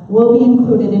deck will be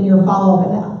included in your follow-up.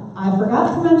 And I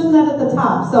forgot to mention that at the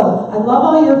top. So I love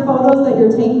all your photos that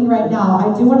you're taking right now.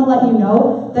 I do want to let you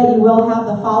know that you will have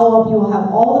the follow-up. You will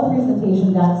have all the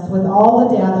presentation decks with all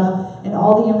the data and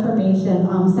all the information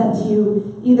sent to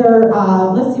you either,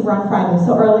 let's see, we're on Friday,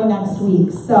 so early next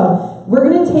week. So we're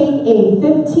going to take a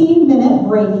 15-minute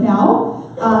break now.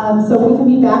 So we can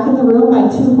be back in the room by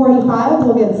 2:45.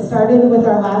 We'll get started with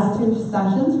our last two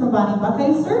sessions from Bonnie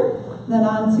Buckeister, then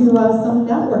on to some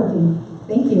networking.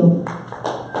 Thank you.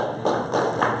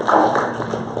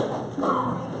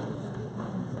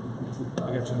 I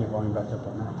got to turn the volume back up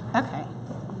on that. Okay.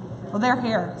 Well, they're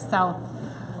here, so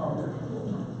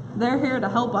they're here to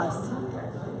help us.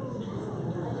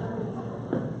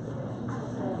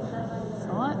 So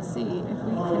let's see if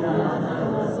we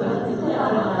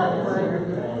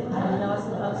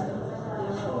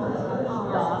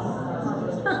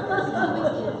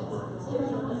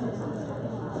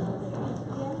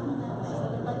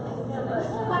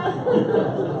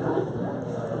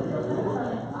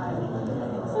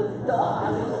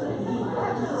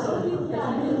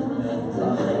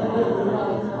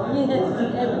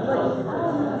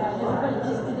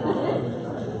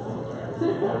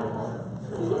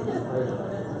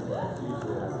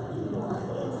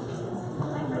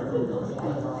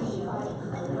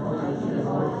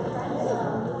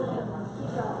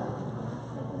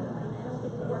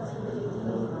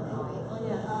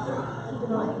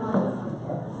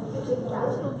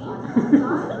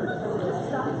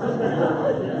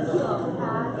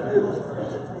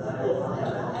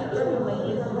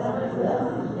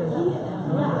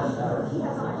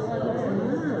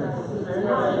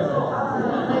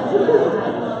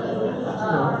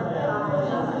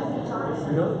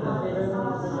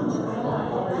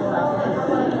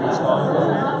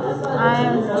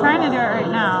I'm trying to do it right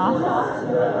now.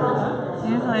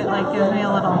 Usually it like gives me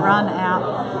a little run app.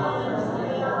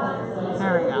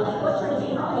 There we go.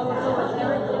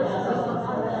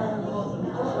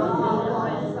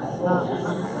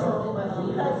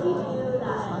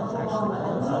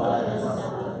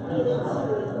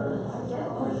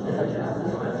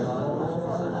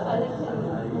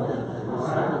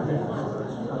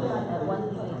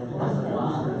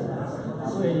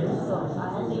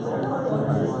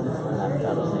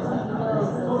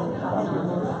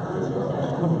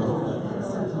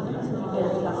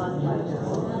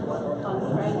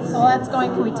 So that's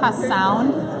going, can we test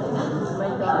sound? Let's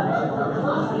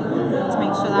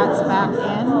make sure that's back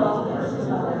in.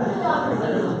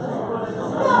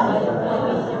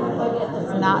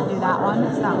 Let's not do that one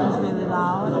because that one's really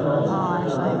loud. Oh,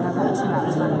 actually, I've got two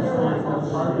apps running.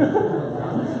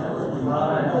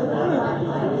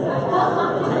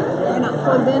 You're not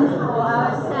plugged in?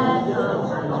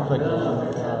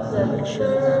 Make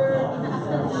sure.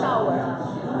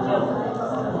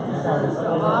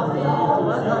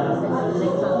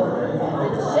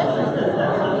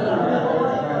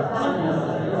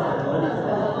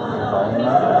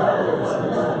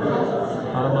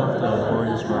 I don't know if the board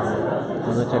is wrong. I'm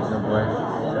gonna take the board.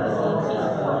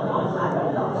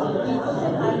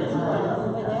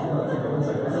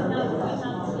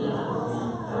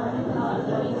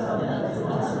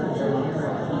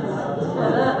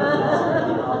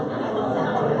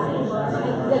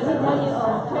 Does it tell you,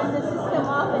 turn the system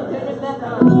off and turn it back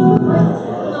on?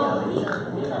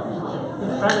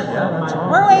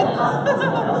 We're awake.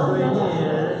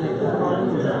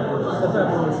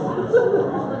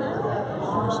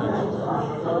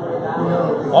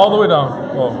 All the way down.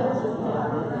 Whoa.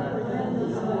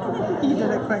 You did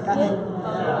it quick, I think.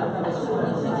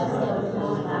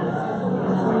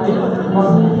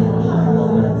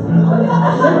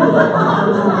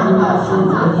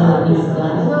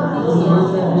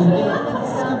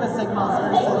 Scuba signals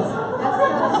versus.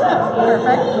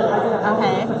 Perfect.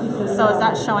 Okay. So is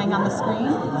that showing on the screen?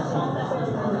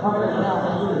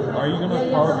 Are you gonna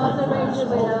PowerPoint for the next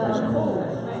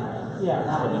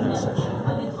session?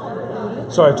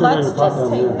 Sorry, I turned Let's your pop just down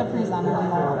take here. the presenter.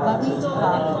 Let me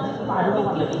talk.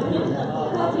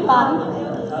 Bobby?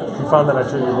 You found that I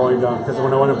turned your volume down because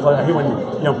when I went to play, I hate when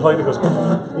playing it goes,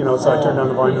 so I turned down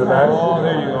the volume to the back. Oh,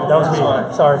 there you go. That was me.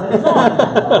 Sorry.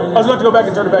 I was about to go back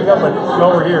and turn it back up, but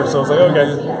y'all were here, so I was like,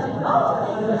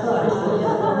 okay.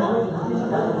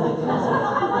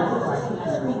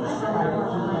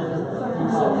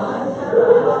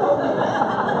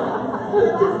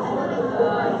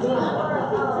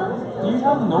 Do you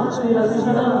have notes in your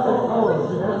presenter?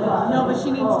 No, but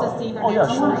she needs to see her Oh, yeah,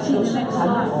 next sure, one. sure. The next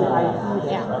one.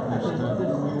 Yeah.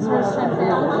 So we're just trying to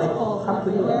figure out those polls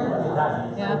everywhere.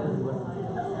 Yeah.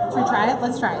 Should we try it?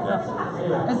 Let's try it.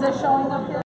 Is this showing up here?